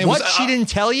 He's like, what? She didn't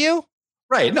tell you?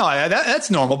 Right. No, that's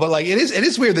normal. But like, it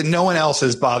is weird that no one else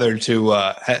has bothered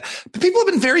to. People have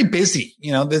been very busy.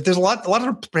 There's a lot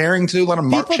of preparing to, a lot of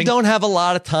marching. People don't have a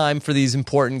lot of time for these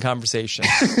important conversations.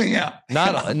 Yeah.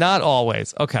 Not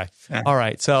always. Okay. Yeah. All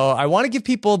right. So I want to give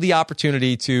people the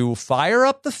opportunity to fire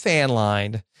up the fan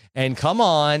line and come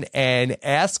on and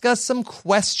ask us some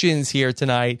questions here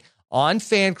tonight on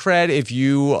FanCred. If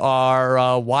you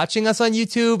are watching us on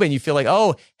YouTube and you feel like,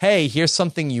 oh, hey, here's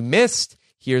something you missed.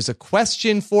 Here's a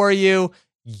question for you.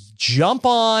 Jump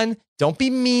on. Don't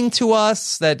be mean to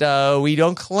us that we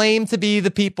don't claim to be the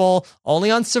people.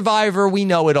 Only on Survivor, we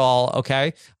know it all,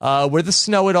 okay? We're the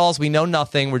Snow-It-Alls. We know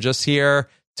nothing. We're just here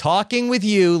talking with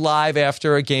you live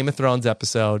after a Game of Thrones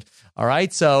episode. All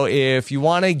right? So if you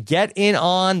want to get in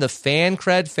on the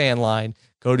FanCred fan line,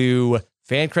 go to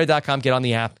fancred.com, get on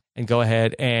the app, and go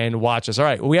ahead and watch us. All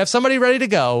right, we have somebody ready to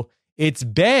go. It's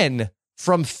Ben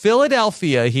from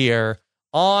Philadelphia here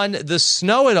on the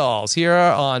Snow-It-Alls here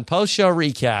on post-show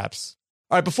recaps.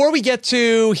 All right, before we get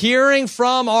to hearing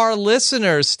from our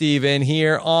listeners, Steven,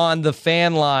 here on the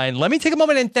fan line, let me take a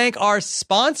moment and thank our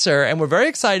sponsor. And we're very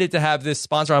excited to have this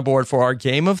sponsor on board for our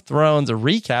Game of Thrones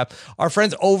recap, our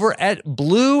friends over at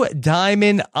Blue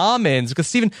Diamond Almonds. Because,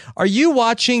 Steven, are you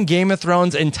watching Game of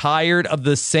Thrones and tired of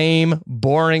the same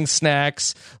boring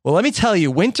snacks? Well, let me tell you,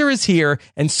 winter is here,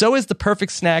 and so is the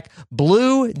perfect snack,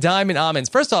 Blue Diamond Almonds.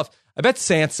 First off, I bet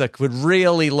Sansa would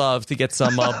really love to get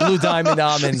some Blue Diamond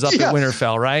almonds up at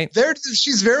Winterfell, right?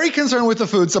 She's very concerned with the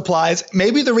food supplies.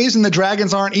 Maybe the reason the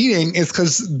dragons aren't eating is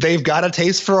because they've got a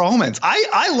taste for almonds.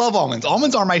 I love almonds.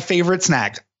 Almonds are my favorite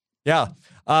snack. Yeah.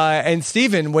 And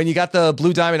Steven, when you got the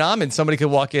Blue Diamond almonds, somebody could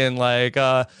walk in like,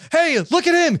 hey, look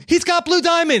at him. He's got blue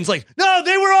diamonds. Like, no,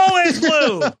 they were always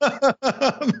blue.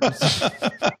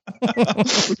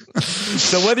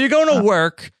 So whether you're going to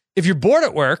work, if you're bored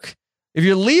at work, if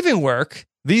you're leaving work,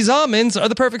 these almonds are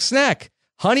the perfect snack.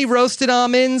 Honey roasted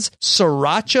almonds,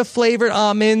 sriracha flavored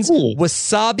almonds,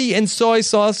 wasabi and soy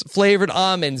sauce flavored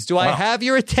almonds. Do I have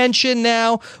your attention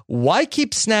now? Why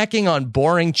keep snacking on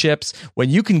boring chips when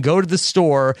you can go to the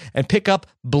store and pick up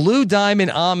Blue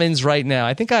Diamond almonds right now?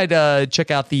 I think I'd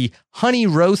check out the honey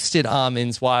roasted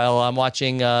almonds while I'm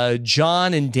watching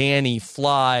Jon and Dany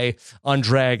fly on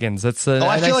dragons. That's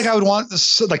I feel like I would want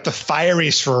like the fiery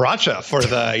sriracha for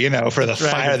the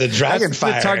fire, the dragon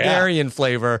fire, the Targaryen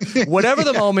flavor. Whatever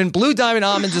the moment, Blue Diamond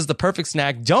almonds is the perfect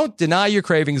snack. Don't deny your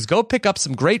cravings. Go pick up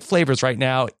some great flavors right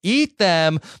now. Eat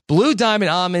them. Blue Diamond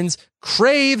almonds.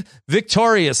 Crave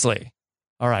victoriously.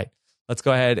 All right, let's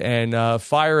go ahead and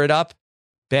fire it up.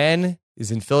 Ben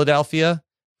is in Philadelphia.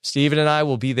 Steven and I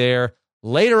will be there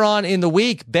later on in the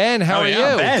week. Ben, how are you?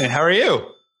 Ben, how are you?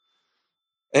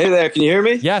 Hey there, can you hear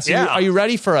me? Yes. Yeah. Are you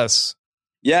ready for us?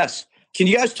 Yes. Can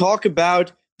you guys talk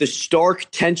about the Stark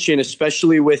tension,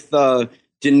 especially with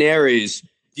Daenerys?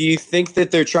 Do you think that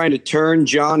they're trying to turn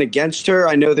Jon against her?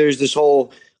 I know there's this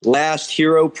whole last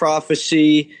hero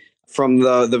prophecy from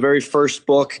the very first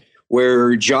book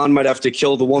where Jon might have to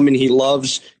kill the woman he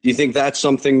loves. Do you think that's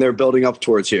something they're building up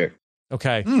towards here?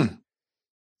 Okay.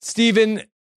 Steven,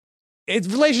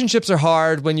 relationships are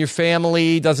hard when your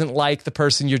family doesn't like the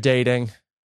person you're dating.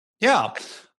 Yeah.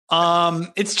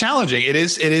 It's challenging. It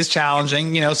is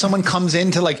challenging. Someone comes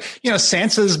into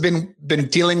Sansa's been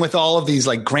dealing with all of these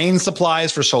like grain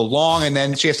supplies for so long. And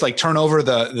then she has to turn over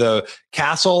the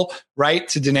castle, right,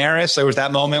 to Daenerys. There was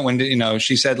that moment when,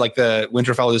 she said like the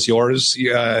Winterfell is yours,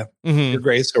 your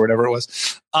grace, or whatever it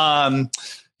was.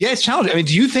 Yeah, it's challenging. I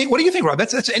mean, what do you think, Rob?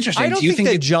 That's interesting. I don't think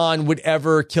that Jon would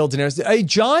ever kill Daenerys.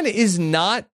 Jon is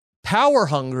not power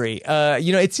hungry.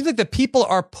 It seems like the people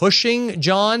are pushing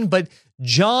Jon, but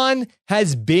Jon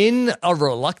has been a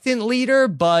reluctant leader,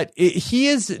 but he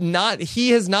has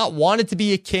not wanted to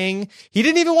be a king. He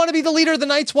didn't even want to be the leader of the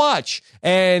Night's Watch.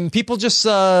 And people just,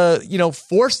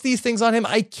 force these things on him.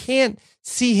 I can't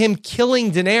see him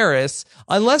killing Daenerys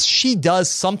unless she does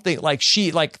something like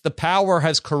the power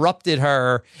has corrupted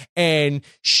her and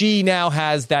she now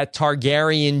has that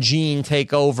Targaryen gene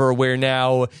take over where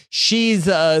now she's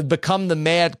become the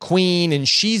Mad Queen and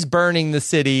she's burning the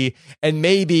city, and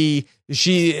maybe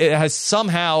she has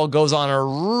somehow goes on a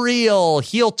real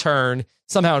heel turn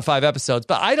somehow in 5 episodes,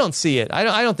 but I don't see it. I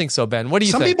don't think so, Ben. What do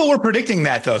you think? Some people were predicting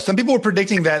that, though. Some people were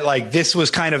predicting that like this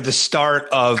was kind of the start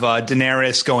of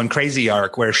Daenerys going crazy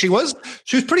arc, where she was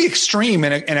pretty extreme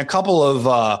in a couple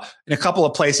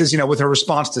of places. You know, with her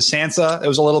response to Sansa, it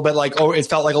was a little bit like, it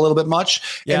felt like a little bit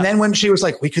much. Yeah. And then when she was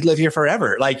like, "We could live here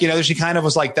forever," like, you know, she kind of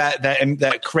was like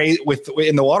that crazy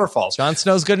in the waterfalls. Jon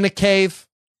Snow's good in a cave.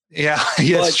 Yeah,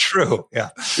 it's true. Yeah.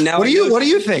 Now, what do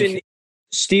you think?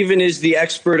 Stephen is the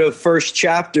expert of first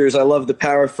chapters. I love the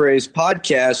Paraphrase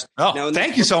podcast. Oh,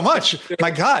 thank you so much.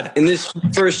 My God. In this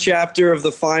first chapter of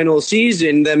the final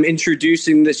season, them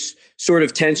introducing this sort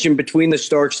of tension between the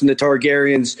Starks and the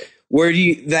Targaryens, where do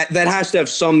you, that has to have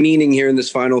some meaning here in this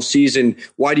final season.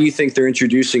 Why do you think they're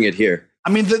introducing it here?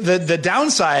 I mean, the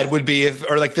downside would be,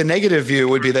 or like the negative view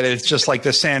would be that it's just like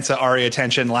the Sansa Arya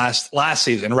tension last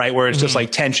season, right? Where it's just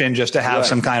like tension just to have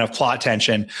some kind of plot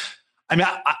tension. I mean,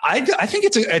 I think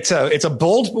it's a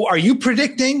bold. Are you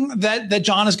predicting that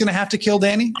Jon is going to have to kill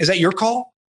Dany? Is that your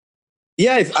call?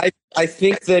 Yeah, I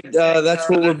think that that's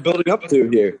what we're building up to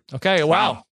here. Okay,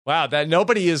 wow. That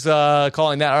nobody is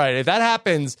calling that. All right, if that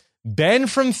happens, Ben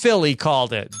from Philly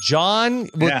called it. Jon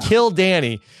will kill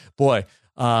Dany. Boy,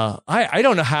 I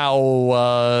don't know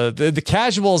how the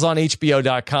casuals on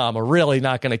HBO.com are really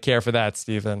not going to care for that,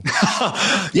 Stephen.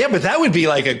 Yeah, but that would be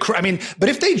like but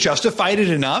if they justified it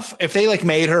enough, if they like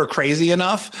made her crazy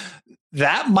enough,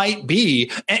 that might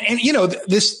be. And you know,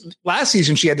 this last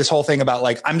season, she had this whole thing about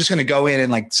like, I'm just going to go in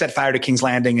and like set fire to King's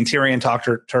Landing, and Tyrion talked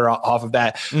her off of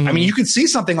that. Mm-hmm. I mean, you could see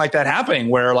something like that happening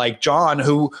where like Jon,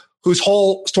 whose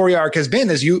whole story arc has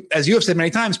been, as you have said many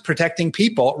times, protecting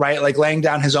people, right? Like laying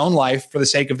down his own life for the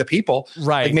sake of the people.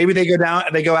 Right. Like maybe they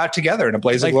go out together in a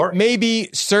blaze of glory. Maybe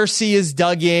Cersei is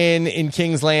dug in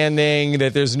King's Landing,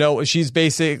 that she's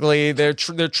basically, they're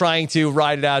trying to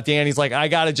ride it out. Dany's like, I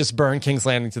got to just burn King's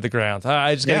Landing to the ground.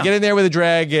 I just got to get in there with a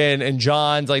dragon. And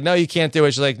Jon's like, no, you can't do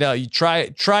it. She's like, no, you try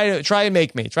to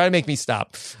make me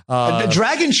stop. The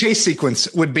dragon chase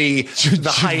sequence would be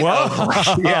the height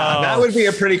of, that would be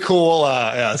a pretty cool.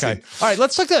 Okay. All right.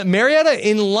 Let's talk to Marietta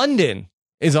in London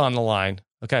is on the line.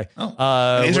 Okay.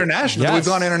 International. Yes. We've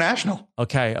gone international.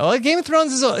 Okay. Game of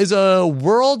Thrones is a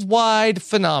worldwide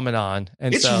phenomenon,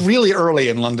 and it's really early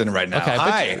in London right now. Okay.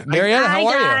 Hi, Marietta. How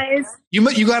are you?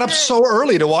 You got up so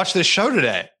early to watch this show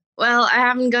today. Well, I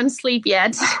haven't gone to sleep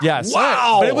yet. Yes.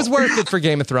 Wow. But it was worth it for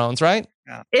Game of Thrones, right?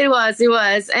 Yeah. It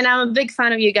was. And I'm a big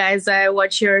fan of you guys. I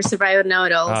watch your Survivor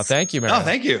Noodles. Oh, thank you, Marietta. Oh,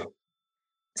 thank you.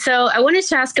 So I wanted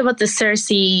to ask about the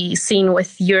Cersei scene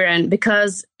with Euron,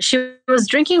 because she was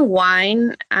drinking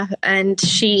wine and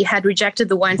she had rejected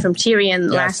the wine from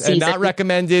Tyrion last season. And not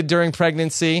recommended during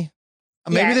pregnancy.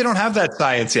 Maybe they don't have that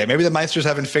science yet. Maybe the Meisters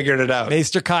haven't figured it out.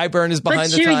 Maester Qyburn is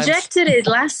behind the times. But she rejected it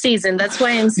last season. That's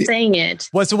why I'm saying it.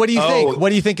 So what do you think? What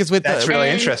do you think is with That's really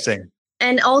interesting.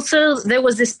 And also there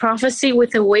was this prophecy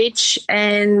with a witch,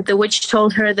 and the witch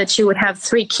told her that she would have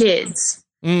 3 kids.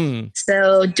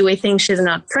 So do we think she's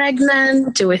not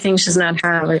pregnant? Do we think she's not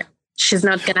going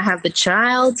to have the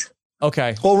child?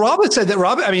 Okay. Well, Robert said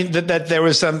that that there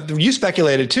was some, you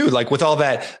speculated too, like with all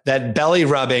that belly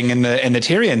rubbing in the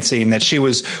Tyrion scene, that she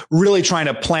was really trying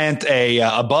to plant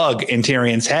a bug in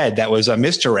Tyrion's head that was a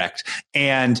misdirect.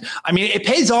 And I mean, it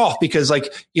pays off because,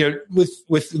 like, you know,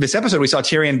 with this episode, we saw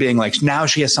Tyrion being like, now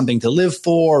she has something to live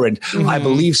for. And I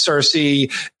believe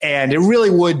Cersei, and it really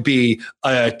would be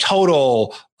a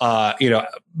total, power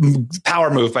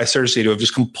move by Cersei to have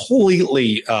just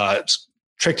completely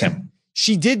tricked him.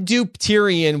 She did dupe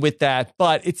Tyrion with that,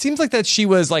 but it seems like that she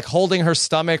was like holding her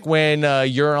stomach when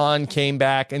Euron came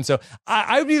back. And so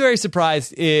I would be very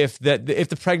surprised if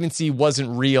the pregnancy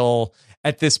wasn't real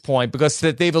at this point, because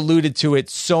that they've alluded to it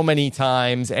so many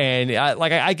times. And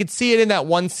I could see it in that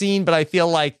one scene, but I feel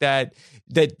like that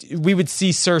we would see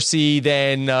Cersei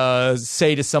then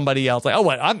say to somebody else, like, oh,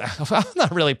 what? I'm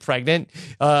not really pregnant.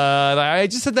 I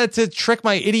just said that to trick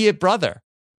my idiot brother.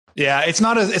 Yeah, it's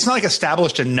not like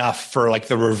established enough for like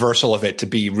the reversal of it to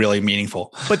be really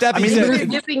meaningful. But that means they're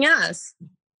giving us.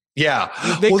 Yeah,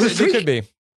 they could be.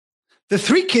 The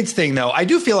 3 kids thing, though, I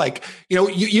do feel like, you know,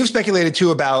 you've speculated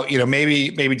too about, you know, maybe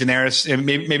Daenerys,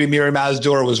 maybe Mirri Maz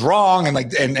Duur was wrong, and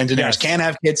Daenerys can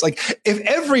have kids. Like, if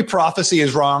every prophecy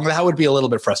is wrong, that would be a little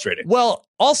bit frustrating. Well,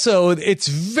 also, it's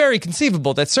very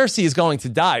conceivable that Cersei is going to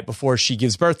die before she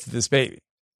gives birth to this baby.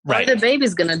 Right. Or the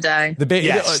baby's gonna die. The baby,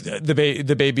 Yes.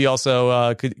 the baby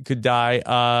also could die,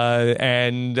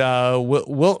 and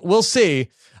we'll see.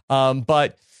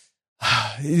 But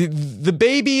the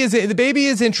baby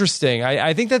is interesting.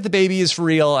 I think that the baby is for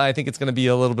real. I think it's going to be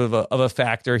a little bit of a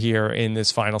factor here in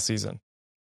this final season.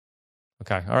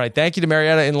 Okay, all right. Thank you to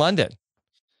Marietta in London.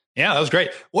 Yeah, that was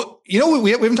great. Well,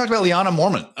 we haven't talked about Liana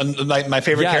Mormont, my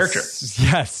favorite character.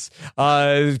 Yes.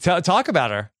 Talk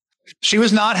about her. She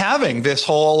was not having this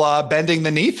whole bending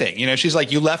the knee thing. She's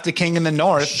like, you left a king in the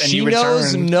north, and she you returned.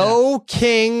 knows no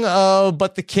king,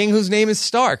 but the king whose name is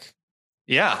Stark.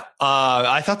 Yeah,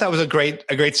 I thought that was a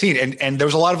great scene, and there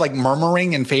was a lot of like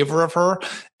murmuring in favor of her,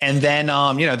 and then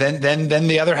then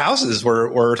the other houses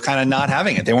were kind of not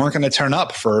having it. They weren't going to turn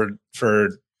up for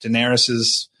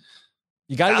Daenerys's.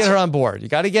 You got to get her on board. You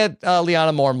got to get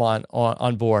Liana Mormont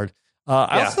on board.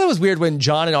 I also thought it was weird when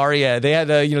Jon and Arya, they had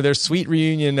their sweet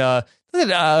reunion. Jon,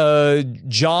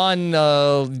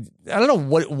 I don't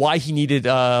know why he needed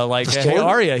hey,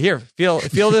 Arya, here, feel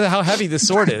how heavy this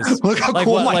sword is. Look how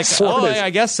cool my sword is. I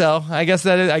guess so. I guess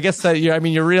that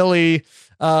you're really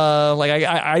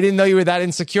I didn't know you were that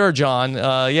insecure, Jon.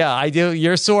 Yeah, I do.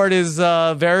 Your sword is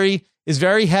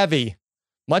very heavy.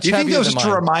 Much. Do you think that was just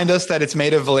to remind us that it's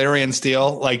made of Valyrian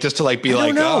steel? Like just to be I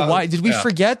don't know. Why did we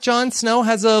forget Jon Snow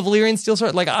has a Valyrian steel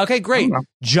sword? Like, okay, great.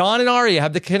 Jon and Arya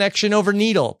have the connection over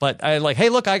Needle, but hey,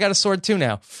 look, I got a sword too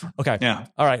now. Okay. Yeah.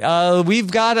 All right. We've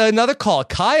got another call.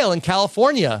 Kyle in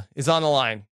California is on the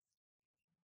line.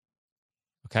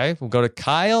 Okay. We'll go to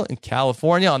Kyle in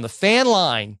California on the fan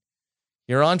line.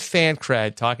 You're on Fan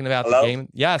Cred talking about the game.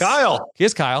 Yes. Kyle.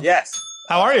 Here's Kyle. Yes.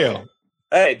 How are you?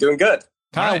 Hey, doing good.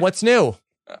 Kyle, what's new?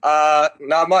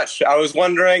 Not much. I was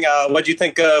wondering, what'd you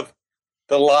think of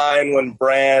the line when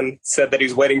Bran said that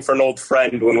he's waiting for an old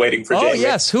friend when waiting for Jaime? Oh,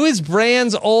 yes. Who is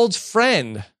Bran's old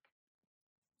friend?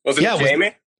 Was it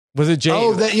Jaime? Was it Jaime?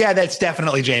 Oh, that's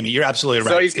definitely Jaime. You're absolutely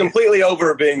right. So he's completely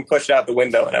over being pushed out the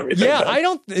window and everything. Yeah, I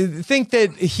don't think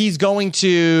that he's going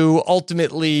to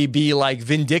ultimately be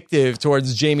vindictive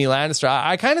towards Jaime Lannister.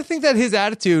 I kind of think that his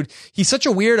attitude, he's such a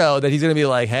weirdo that he's going to be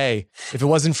like, hey, if it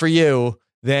wasn't for you,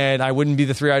 then I wouldn't be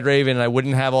the Three-Eyed Raven, and I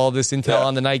wouldn't have all this intel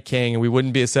on the Night King, and we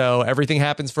wouldn't be. So everything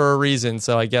happens for a reason.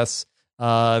 So I guess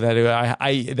that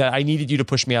I needed you to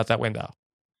push me out that window.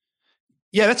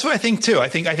 Yeah, that's what I think too. I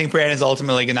think Bran is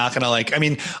ultimately not going to I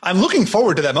mean, I'm looking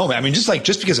forward to that moment. I mean,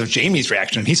 just because of Jaime's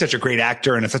reaction, he's such a great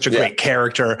actor and such a great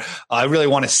character. I really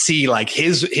want to see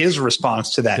his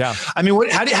response to that. Yeah. I mean,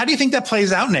 how do you think that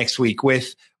plays out next week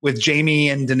with Jaime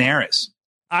and Daenerys?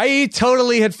 I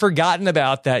totally had forgotten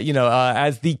about that.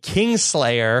 As the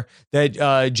Kingslayer, that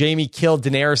Jaime killed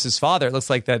Daenerys' father. It looks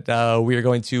like that we are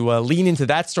going to lean into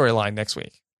that storyline next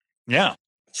week. Yeah.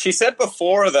 She said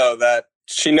before, though, that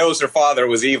she knows her father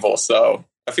was evil, so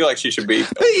I feel like she should be.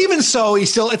 But even so,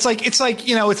 it's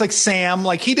like Sam.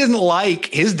 Like, he didn't like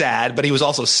his dad, but he was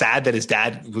also sad that his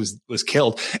dad was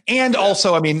killed. And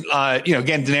also, I mean,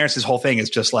 again, Daenerys' whole thing is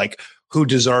just who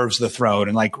deserves the throne,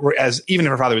 and as even if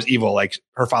her father was evil,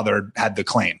 her father had the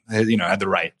claim, had the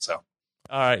right. So,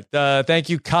 all right, thank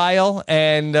you, Kyle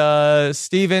and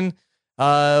Stephen.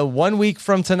 1 week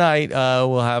from tonight,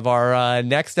 we'll have our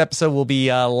next episode. We'll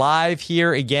be live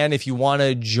here again. If you want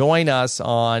to join us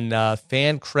on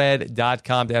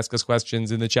fancred.com to ask us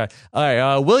questions in the chat. All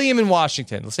right, William in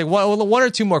Washington. Let's say one or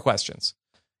two more questions.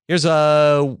 Here's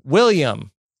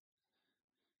William,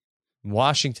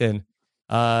 Washington.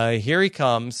 Here he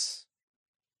comes.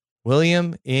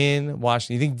 William in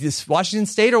Washington. You think this Washington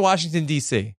State or Washington,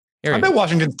 D.C.? I bet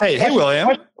Washington State. Hey, William.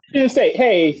 Washington State.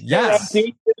 Hey. Yes.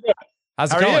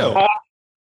 How's it going?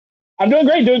 I'm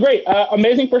doing great.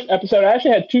 Amazing first episode. I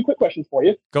actually had two quick questions for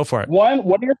you. Go for it. One,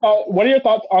 what are your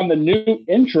thoughts on the new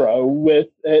intro?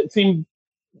 It seemed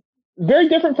very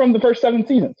different from the first 7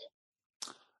 seasons.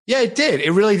 Yeah, it did.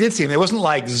 It really did seem. It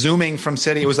wasn't zooming from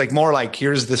city. It was more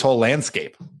here's this whole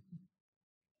landscape.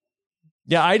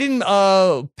 Yeah, I didn't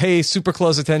pay super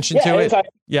close attention to it.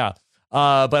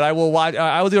 But I will watch.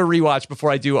 I will do a rewatch before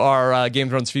I do our Game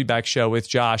of Thrones feedback show with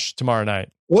Josh tomorrow night.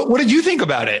 What did you think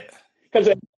about it? Because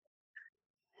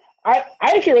I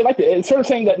actually really liked it. It's sort of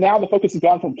saying that now the focus has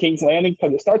gone from King's Landing,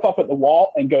 because it starts off at the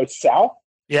Wall and goes south.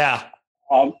 Yeah.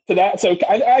 To that, so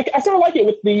I sort of like it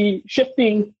with the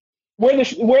shifting where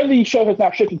the show has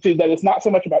now shifted to, that it's not so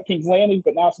much about King's Landing,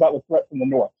 but now it's about the threat from the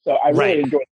north. So I really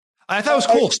enjoyed it. I thought it was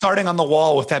cool starting on the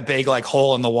wall with that big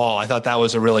hole in the wall. I thought that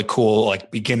was a really cool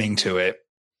beginning to it.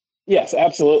 Yes,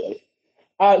 absolutely.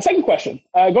 Second question,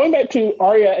 going back to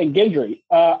Arya and Gendry.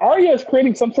 Arya is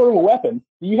creating some sort of a weapon.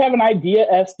 Do you have an idea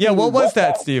as to what was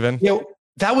that, Stephen?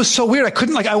 That was so weird. I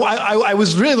couldn't I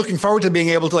was really looking forward to being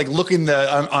able to like look in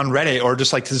on Reddit or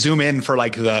just like to zoom in for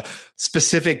like the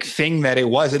specific thing that it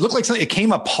was. It looked like something, it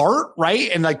came apart, right?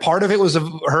 And like part of it was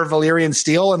her Valyrian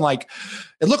steel, and like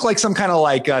it looked like some kind of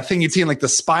like thing you'd see in like the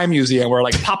Spy Museum where it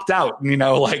like popped out,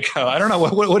 I don't know.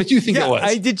 What did you think it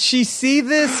was? Did she see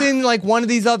this in like one of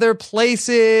these other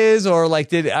places, or like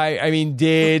did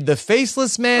the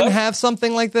Faceless Men have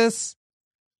something like this?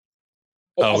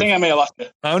 I think I may have lost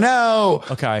it. Oh no.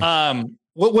 Okay.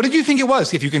 What did you think it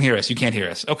was? If you can hear us, you can't hear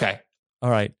us. Okay.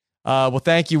 All right. Well,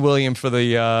 thank you, William, for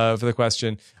the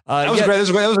question. That was great.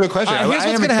 That was a good question. Here's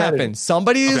what's going to happen.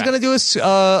 Somebody is going to do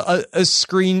a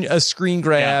screen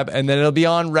grab, and then it'll be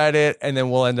on Reddit, and then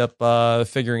we'll end up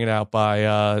figuring it out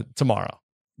by tomorrow.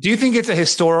 Do you think it's a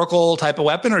historical type of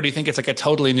weapon, or do you think it's like a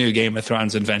totally new Game of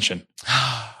Thrones invention?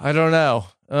 I don't know.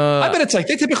 I bet it's like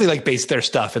they typically like base their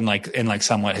stuff in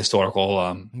somewhat historical.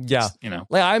 I'm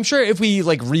sure if we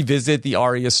like revisit the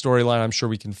Arya storyline, I'm sure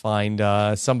we can find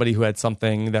somebody who had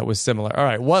something that was similar. All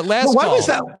right, what last? Why call? was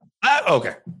that?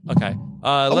 Okay.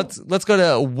 Let's go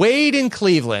to Wade in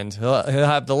Cleveland. He'll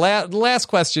have the last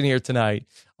question here tonight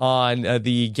on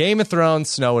the Game of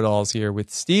Thrones know-it-alls here with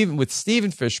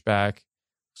Stephen Fishback,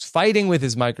 who's fighting with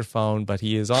his microphone, but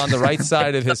he is on the right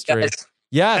side of history.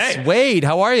 Yes, hey. Wade,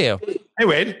 how are you? Hey,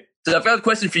 Wade. So I've got a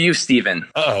question for you, Stephen.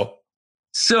 Uh-oh.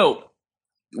 So,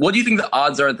 what do you think the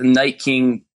odds are that the Night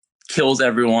King kills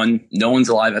everyone, no one's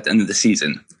alive at the end of the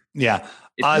season? Yeah,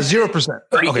 0%.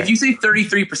 If you say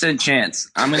 33% chance,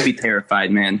 I'm going to be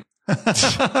terrified, man. Anything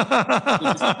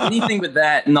but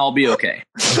that, and I'll be okay.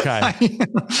 Okay.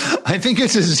 I think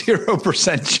it's a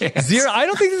 0% chance. I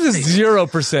don't think this is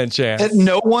 0% chance. That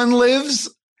no one lives?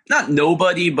 Not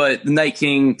nobody, but the Night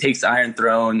King takes the Iron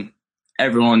Throne.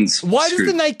 Everyone's Why screwed.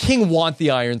 does the Night King want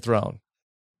the Iron Throne?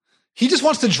 He just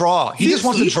wants to draw. He just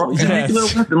wants to draw.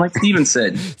 Yes. Like Steven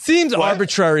said. Seems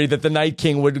arbitrary that the Night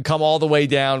King would come all the way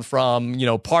down from,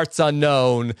 parts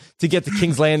unknown to get to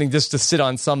King's Landing just to sit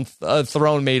on some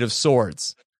throne made of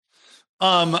swords.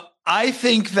 I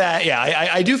think that,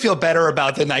 I do feel better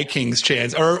about the Night King's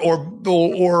chance or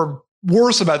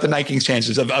worse about the Night King's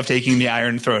chances of taking the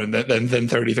Iron Throne than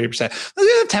 33%.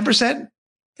 10%?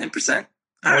 10%.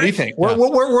 What do you think? Where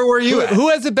are you at? Who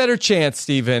has a better chance,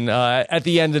 Stephen, at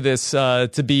the end of this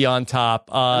to be on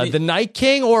top? The Night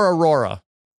King or Aurora?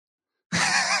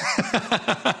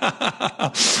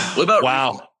 What about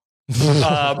wow?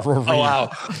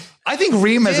 Wow! I think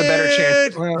Reem has a better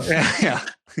chance. Well, yeah.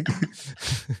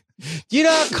 You know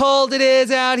how cold it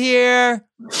is out here.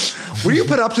 Were you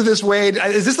put up to this, Wade?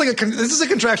 Is this like this is a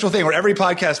contractual thing where every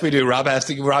podcast we do, Rob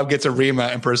gets a Rima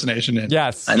impersonation in?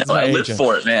 Yes, I know. I live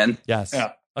for it, man. Yes.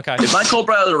 Yeah. Okay. If I called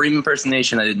out a Rima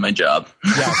impersonation, I did my job.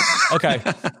 Yeah. Okay.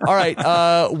 All right.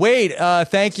 Wade,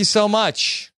 thank you so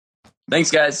much.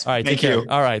 Thanks, guys. All right. Thank you.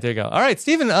 All right. There you go. All right,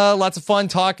 Stephen. Lots of fun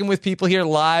talking with people here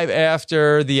live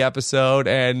after the episode,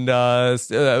 and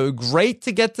great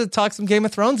to get to talk some Game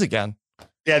of Thrones again.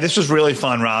 Yeah, this was really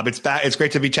fun, Rob. It's back. It's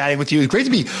great to be chatting with you. It's great to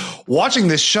be watching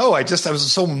this show. I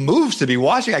was so moved to be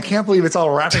watching. I can't believe it's all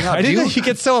wrapping up. I didn't know you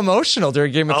get so emotional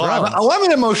during Game of Thrones. I'm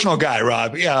an emotional guy,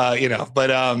 Rob. Yeah,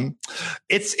 but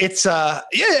it's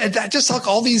just like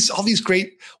all these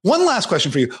great. One last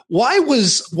question for you. Why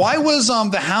was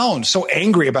the Hound so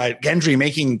angry about Gendry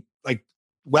making like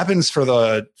weapons for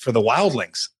the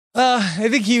wildlings? I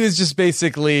think he was just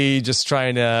basically just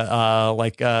trying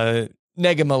to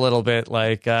neg him a little bit,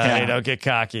 hey, don't get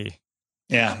cocky.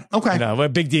 Yeah. Okay. A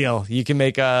big deal. You can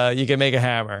make a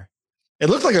hammer. It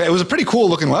looked like it was a pretty cool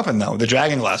looking weapon, though. The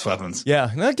dragon glass weapons.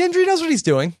 Yeah. No, Gendry knows what he's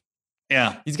doing.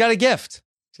 Yeah. He's got a gift.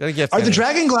 Are the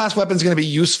dragon glass weapons going to be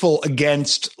useful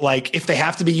against, if they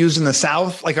have to be used in the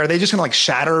South? Are they just going to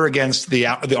shatter against the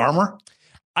armor?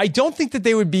 I don't think that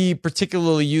they would be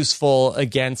particularly useful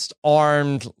against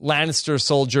armed Lannister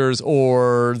soldiers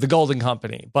or the Golden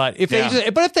Company. But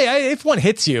if one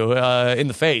hits you in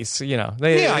the face,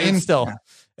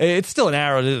 it's still an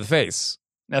arrow to the face.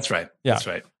 That's right. Yeah. That's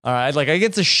right. All right.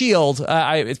 Against a shield,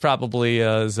 it probably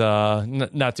is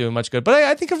not doing much good. But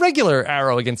I think a regular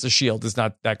arrow against a shield is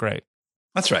not that great.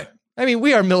 That's right. I mean,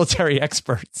 we are military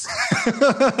experts.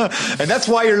 And that's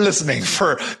why you're listening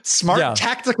for smart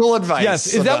tactical advice.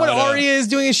 Yes. Is that what Arya is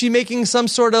doing? Is she making some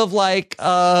sort of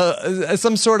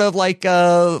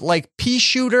pea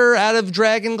shooter out of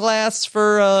dragon glass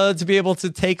for to be able to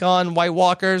take on White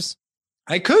Walkers?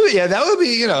 I could. Yeah, that would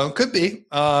be, could be.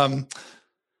 Yeah.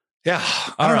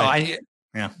 I don't know.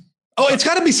 Yeah. Oh, it's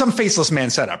got to be some faceless man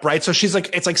setup, right? So she's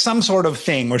it's like some sort of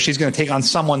thing where she's going to take on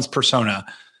someone's persona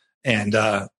and,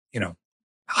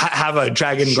 have a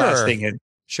dragon glass thing.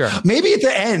 Sure. Maybe at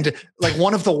the end, like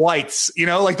one of the whites,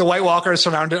 like the White Walker is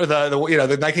surrounded,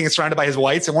 the Night King is surrounded by his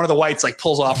whites, and one of the whites like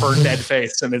pulls off her dead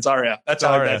face, and it's Arya. That's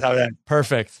how it ends.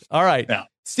 Perfect. All right. Yeah.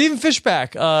 Stephen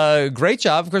Fishback, great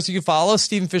job. Of course, you can follow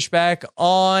Stephen Fishback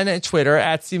on Twitter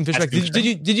at Stephen Fishback.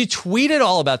 Did you tweet at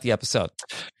all about the episode?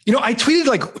 I tweeted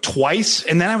like twice,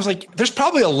 and then I was like, there's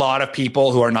probably a lot of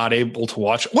people who are not able to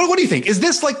watch. What do you think? Is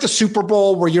this like the Super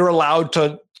Bowl where you're allowed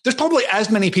to? There's probably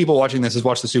as many people watching this as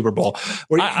watch the Super Bowl.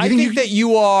 I think that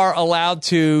you are allowed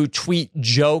to tweet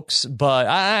jokes, but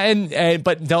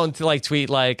but don't like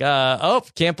tweet like,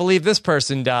 can't believe this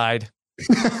person died.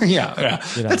 Yeah.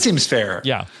 That seems fair.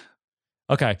 Yeah.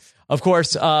 Okay. Of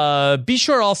course, be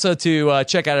sure also to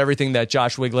check out everything that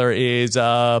Josh Wigler is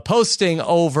posting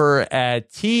over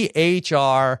at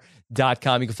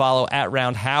thr.com. You can follow at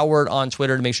Round Howard on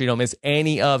Twitter to make sure you don't miss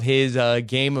any of his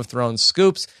Game of Thrones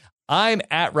scoops. I'm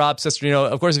at Rob Cesternino.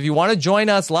 Of course, if you want to join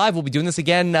us live, we'll be doing this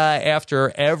again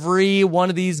after every one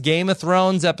of these Game of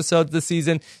Thrones episodes this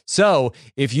season. So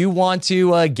if you want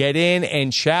to get in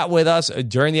and chat with us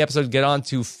during the episode, get on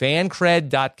to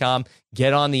fancred.com,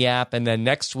 get on the app, and then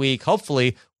next week,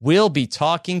 hopefully, we'll be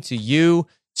talking to you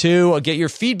to get your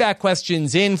feedback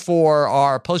questions in for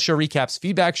our post-show recaps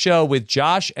feedback show with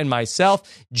Josh and myself,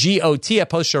 GOT at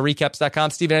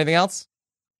postshowrecaps.com. Steven, anything else?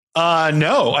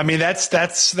 No, I mean, that's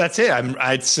it. I'm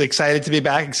excited to be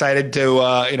back, excited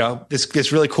to,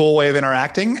 this really cool way of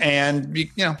interacting, and,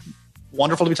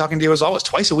 wonderful to be talking to you as always,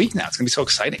 twice a week now. It's going to be so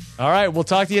exciting. All right. We'll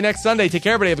talk to you next Sunday. Take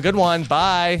care, everybody. Have a good one.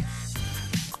 Bye.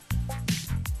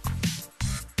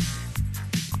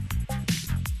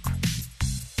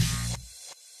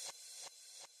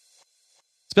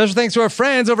 Special thanks to our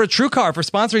friends over at TrueCar for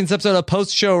sponsoring this episode of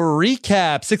Post Show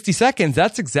Recap. 60 seconds.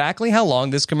 That's exactly how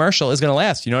long this commercial is going to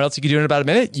last. You know what else you can do in about a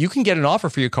minute? You can get an offer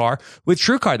for your car with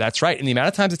TrueCar. That's right. And the amount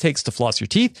of times it takes to floss your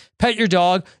teeth, pet your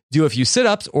dog, do a few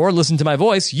sit-ups, or listen to my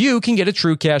voice, you can get a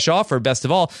True Cash offer. Best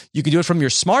of all, you can do it from your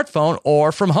smartphone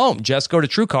or from home. Just go to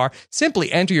TrueCar,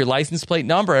 simply enter your license plate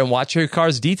number, and watch your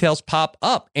car's details pop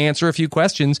up. Answer a few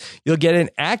questions. You'll get an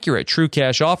accurate True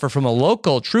Cash offer from a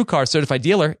local TrueCar certified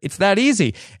dealer. It's that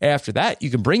easy. After that, you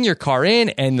can bring your car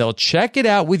in, and they'll check it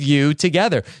out with you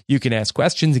together. You can ask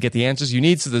questions and get the answers you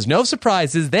need, so there's no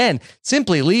surprises. Then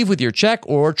simply leave with your check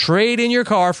or trade in your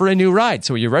car for a new ride.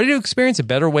 So when you're ready to experience a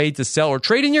better way to sell or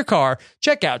trade in your car,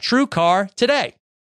 check out TrueCar today.